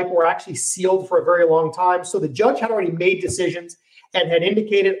down the pipe were actually sealed for a very long time. So the judge had already made decisions and had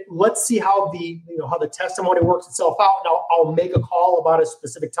indicated, let's see how the testimony works itself out. And I'll make a call about a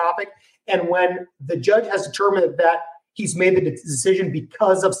specific topic. And when the judge has determined that he's made the decision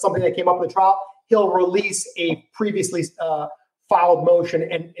because of something that came up in the trial, he'll release a previously filed motion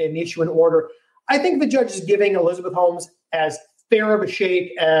and issue an order. I think the judge is giving Elizabeth Holmes as fair of a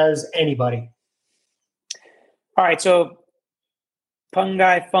shake as anybody. All right, so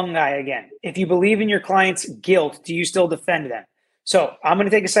fungi again. If you believe in your client's guilt, do you still defend them? So I'm going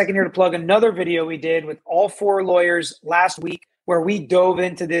to take a second here to plug another video we did with all four lawyers last week where we dove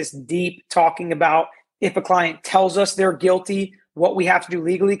into this deep, talking about if a client tells us they're guilty, what we have to do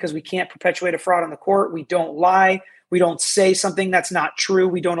legally, because we can't perpetuate a fraud in the court. We don't lie. We don't say something that's not true.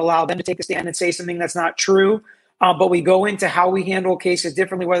 We don't allow them to take a stand and say something that's not true. But we go into how we handle cases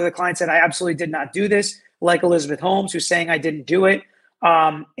differently, whether the client said, I absolutely did not do this, like Elizabeth Holmes, who's saying I didn't do it,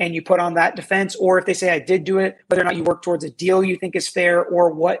 and you put on that defense, or if they say I did do it, whether or not you work towards a deal you think is fair,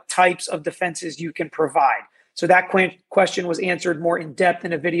 or what types of defenses you can provide. So that question was answered more in depth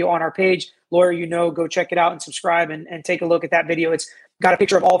in a video on our page. Lawyer, go check it out and subscribe and take a look at that video. It's got a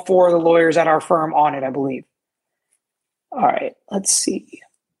picture of all four of the lawyers at our firm on it, I believe. All right, let's see.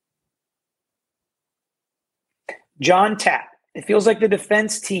 John Tapp. It feels like the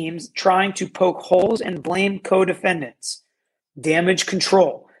defense team's trying to poke holes and blame co-defendants. Damage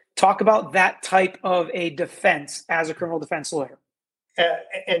control. Talk about that type of a defense as a criminal defense lawyer.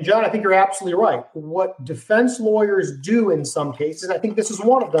 And John, I think you're absolutely right. What defense lawyers do in some cases, I think this is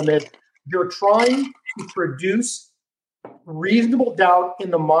one of them, is they're trying to produce reasonable doubt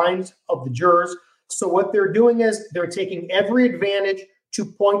in the minds of the jurors. So what they're doing is they're taking every advantage to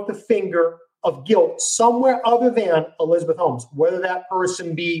point the finger of guilt somewhere other than Elizabeth Holmes, whether that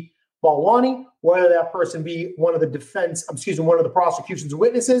person be Balwani, whether that person be one of the prosecution's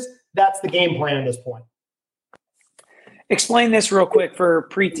witnesses. That's the game plan at this point. Explain this real quick for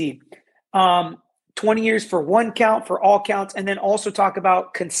Preeti. 20 years for one count, for all counts, and then also talk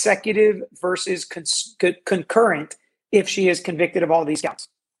about consecutive versus concurrent if she is convicted of all these counts.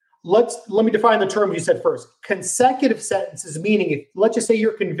 Let me define the terms you said first. Consecutive sentences, meaning let's just say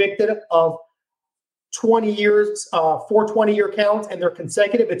you're convicted of 20 years, 4 20-year counts, and they're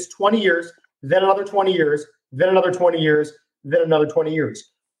consecutive. It's 20 years, then another 20 years, then another 20 years, then another 20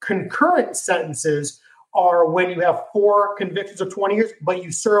 years. Concurrent sentences are when you have 4 convictions of 20 years, but you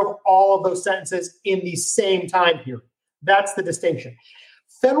serve all of those sentences in the same time period. That's the distinction.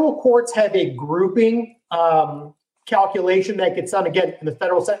 Federal courts have a grouping calculation that gets done, again, in the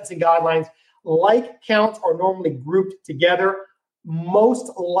federal sentencing guidelines. Like counts are normally grouped together.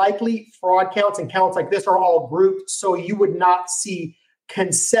 Most likely fraud counts and counts like this are all grouped, so you would not see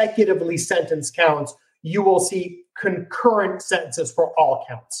consecutively sentenced counts. You will see concurrent sentences for all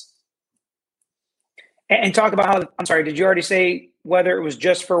counts. And talk about how, I'm sorry, did you already say whether it was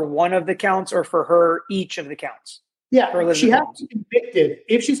just for one of the counts or for her, each of the counts? Yeah, she has to be convicted.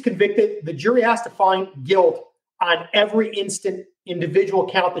 If she's convicted, the jury has to find guilt on every individual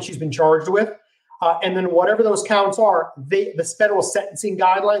count that she's been charged with. And then whatever those counts are, the federal sentencing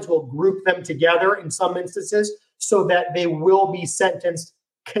guidelines will group them together in some instances so that they will be sentenced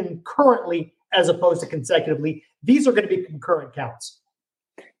concurrently as opposed to consecutively. These are going to be concurrent counts.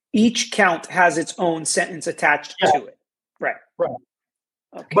 Each count has its own sentence attached to it. Right.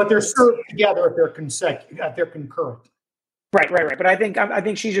 Okay. But they're served together if they're if they're concurrent. Right. But I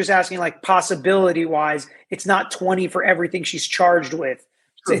think she's just asking, like, possibility wise, it's not 20 for everything she's charged with.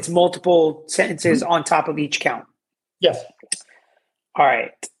 Sure. It's multiple sentences on top of each count. Yes. All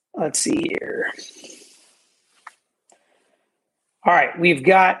right. Let's see here. All right. We've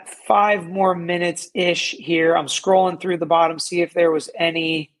got 5 more minutes-ish here. I'm scrolling through the bottom, see if there was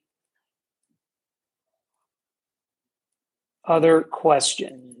any other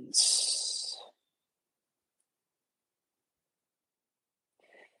questions.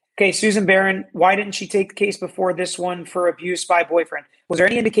 Okay, Susan Barron, why didn't she take the case before this one for abuse by boyfriend? Was there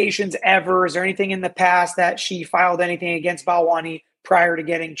any indications ever? Is there anything in the past that she filed anything against Balwani prior to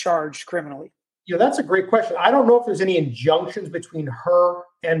getting charged criminally? Yeah, that's a great question. I don't know if there's any injunctions between her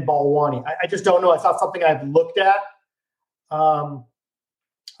and Balwani. I just don't know. It's not something I've looked at.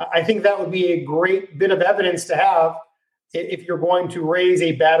 I think that would be a great bit of evidence to have if you're going to raise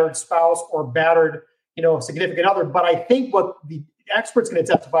a battered spouse or battered, significant other. But I think what the expert's going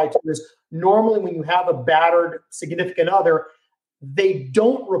to testify to is normally when you have a battered significant other, they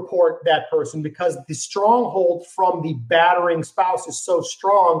don't report that person because the stronghold from the battering spouse is so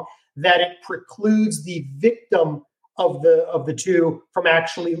strong that it precludes the victim of the two from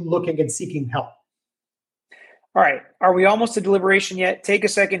actually looking and seeking help. All right. Are we almost to deliberation yet? Take a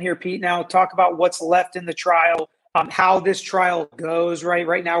second here, Pete. Now talk about what's left in the trial, how this trial goes, right?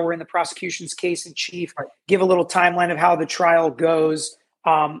 Right now we're in the prosecution's case in chief. Give a little timeline of how the trial goes.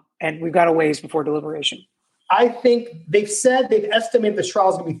 And we've got a ways before deliberation. I think they've estimated the trial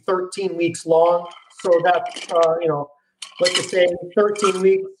is going to be 13 weeks long. So that's, let's just say 13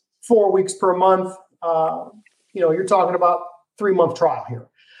 weeks, 4 weeks per month. You're talking about 3-month trial here.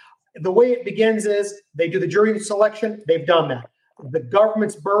 The way it begins is they do the jury selection. They've done that. The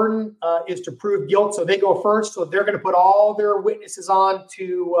government's burden is to prove guilt, so they go first. So they're going to put all their witnesses on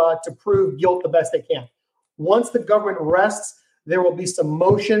to prove guilt the best they can. Once the government rests, there will be some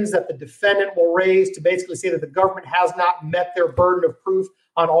motions that the defendant will raise to basically say that the government has not met their burden of proof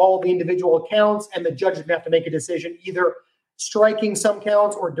on all the individual counts, and the judge is going to have to make a decision, either striking some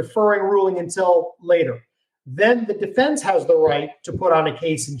counts or deferring ruling until later. Then the defense has the right to put on a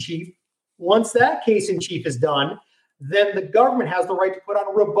case in chief. Once that case in chief is done, then the government has the right to put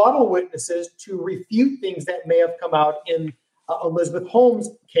on rebuttal witnesses to refute things that may have come out in Elizabeth Holmes'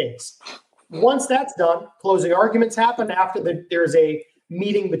 case. Once that's done, closing arguments happen after there's a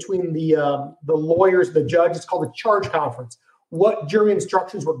meeting between the lawyers, the judge. It's called a charge conference. What jury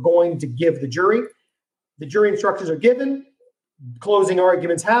instructions we're going to give the jury. The jury instructions are given, closing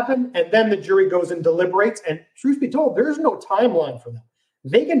arguments happen, and then the jury goes and deliberates. And truth be told, there's no timeline for them.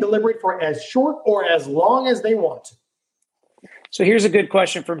 They can deliberate for as short or as long as they want to. So here's a good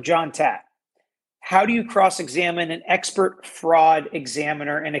question from John Tatt. How do you cross-examine an expert fraud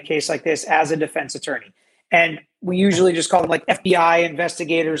examiner in a case like this as a defense attorney? And we usually just call them like FBI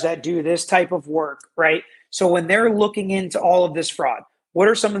investigators that do this type of work, right? So when they're looking into all of this fraud, what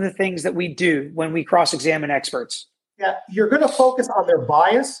are some of the things that we do when we cross-examine experts? Yeah, you're going to focus on their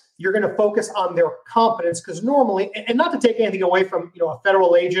bias. You're going to focus on their competence, because normally, and not to take anything away from a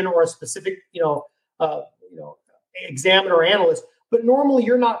federal agent or a specific examiner or analyst, but normally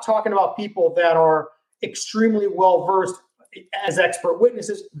you're not talking about people that are extremely well versed as expert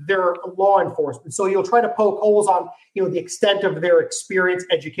witnesses. They're law enforcement, so you'll try to poke holes on the extent of their experience,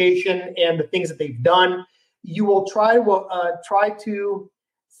 education, and the things that they've done. You will try to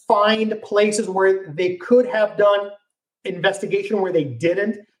find places where they could have done investigation where they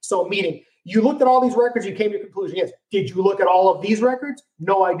didn't. So meaning you looked at all these records, you came to a conclusion. Yes. Did you look at all of these records?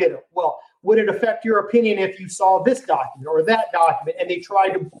 No, I didn't. Well, would it affect your opinion if you saw this document or that document? And they tried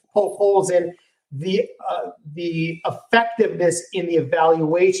to poke holes in the effectiveness in the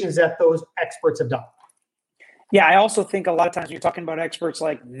evaluations that those experts have done. Yeah, I also think a lot of times when you're talking about experts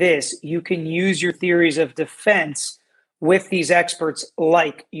like this, you can use your theories of defense with these experts.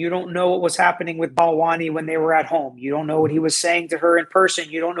 Like, you don't know what was happening with Balwani when they were at home. You don't know what he was saying to her in person.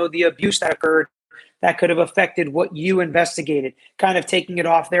 You don't know the abuse that occurred that could have affected what you investigated, kind of taking it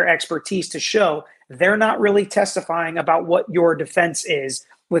off their expertise to show they're not really testifying about what your defense is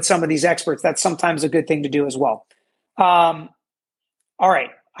with some of these experts. That's sometimes a good thing to do as well. All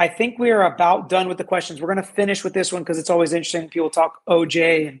right. I think we are about done with the questions. We're going to finish with this one because it's always interesting. People talk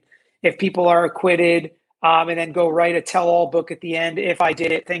OJ and if people are acquitted, and then go write a tell-all book at the end, if I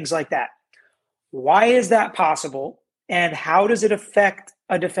did it, things like that. Why is that possible? And how does it affect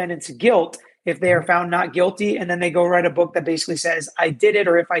a defendant's guilt if they are found not guilty and then they go write a book that basically says, I did it,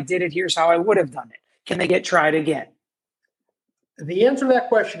 or if I did it, here's how I would have done it? Can they get tried again? The answer to that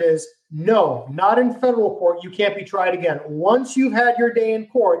question is no, not in federal court. You can't be tried again. Once you've had your day in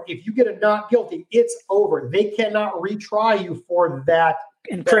court, if you get a not guilty, it's over. They cannot retry you for that.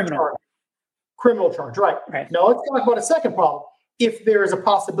 In criminal. Charge. Criminal charge, right. Now let's talk about a second problem. If there is a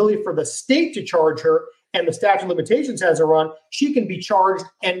possibility for the state to charge her and the statute of limitations has a run, she can be charged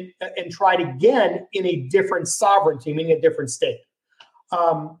and tried again in a different sovereignty, meaning a different state.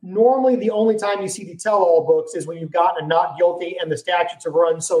 Normally, the only time you see the tell-all books is when you've gotten a not guilty and the statutes have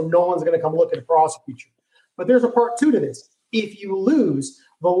run, so no one's going to come look and prosecute you. But there's a part two to this. If you lose,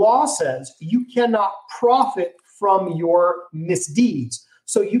 the law says you cannot profit from your misdeeds.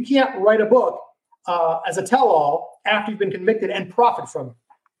 So you can't write a book as a tell-all after you've been convicted and profit from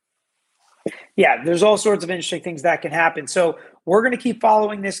it. Yeah, there's all sorts of interesting things that can happen. So we're going to keep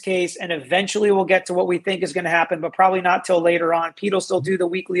following this case, and eventually we'll get to what we think is going to happen, but probably not till later on. Pete will still do the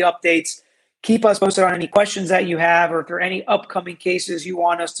weekly updates. Keep us posted on any questions that you have, or if there are any upcoming cases you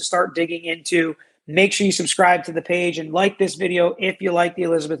want us to start digging into. Make sure you subscribe to the page and like this video if you like the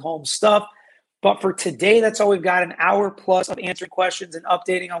Elizabeth Holmes stuff. But for today, that's all we've got, an hour plus of answering questions and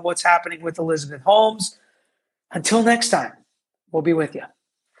updating on what's happening with Elizabeth Holmes. Until next time, we'll be with you.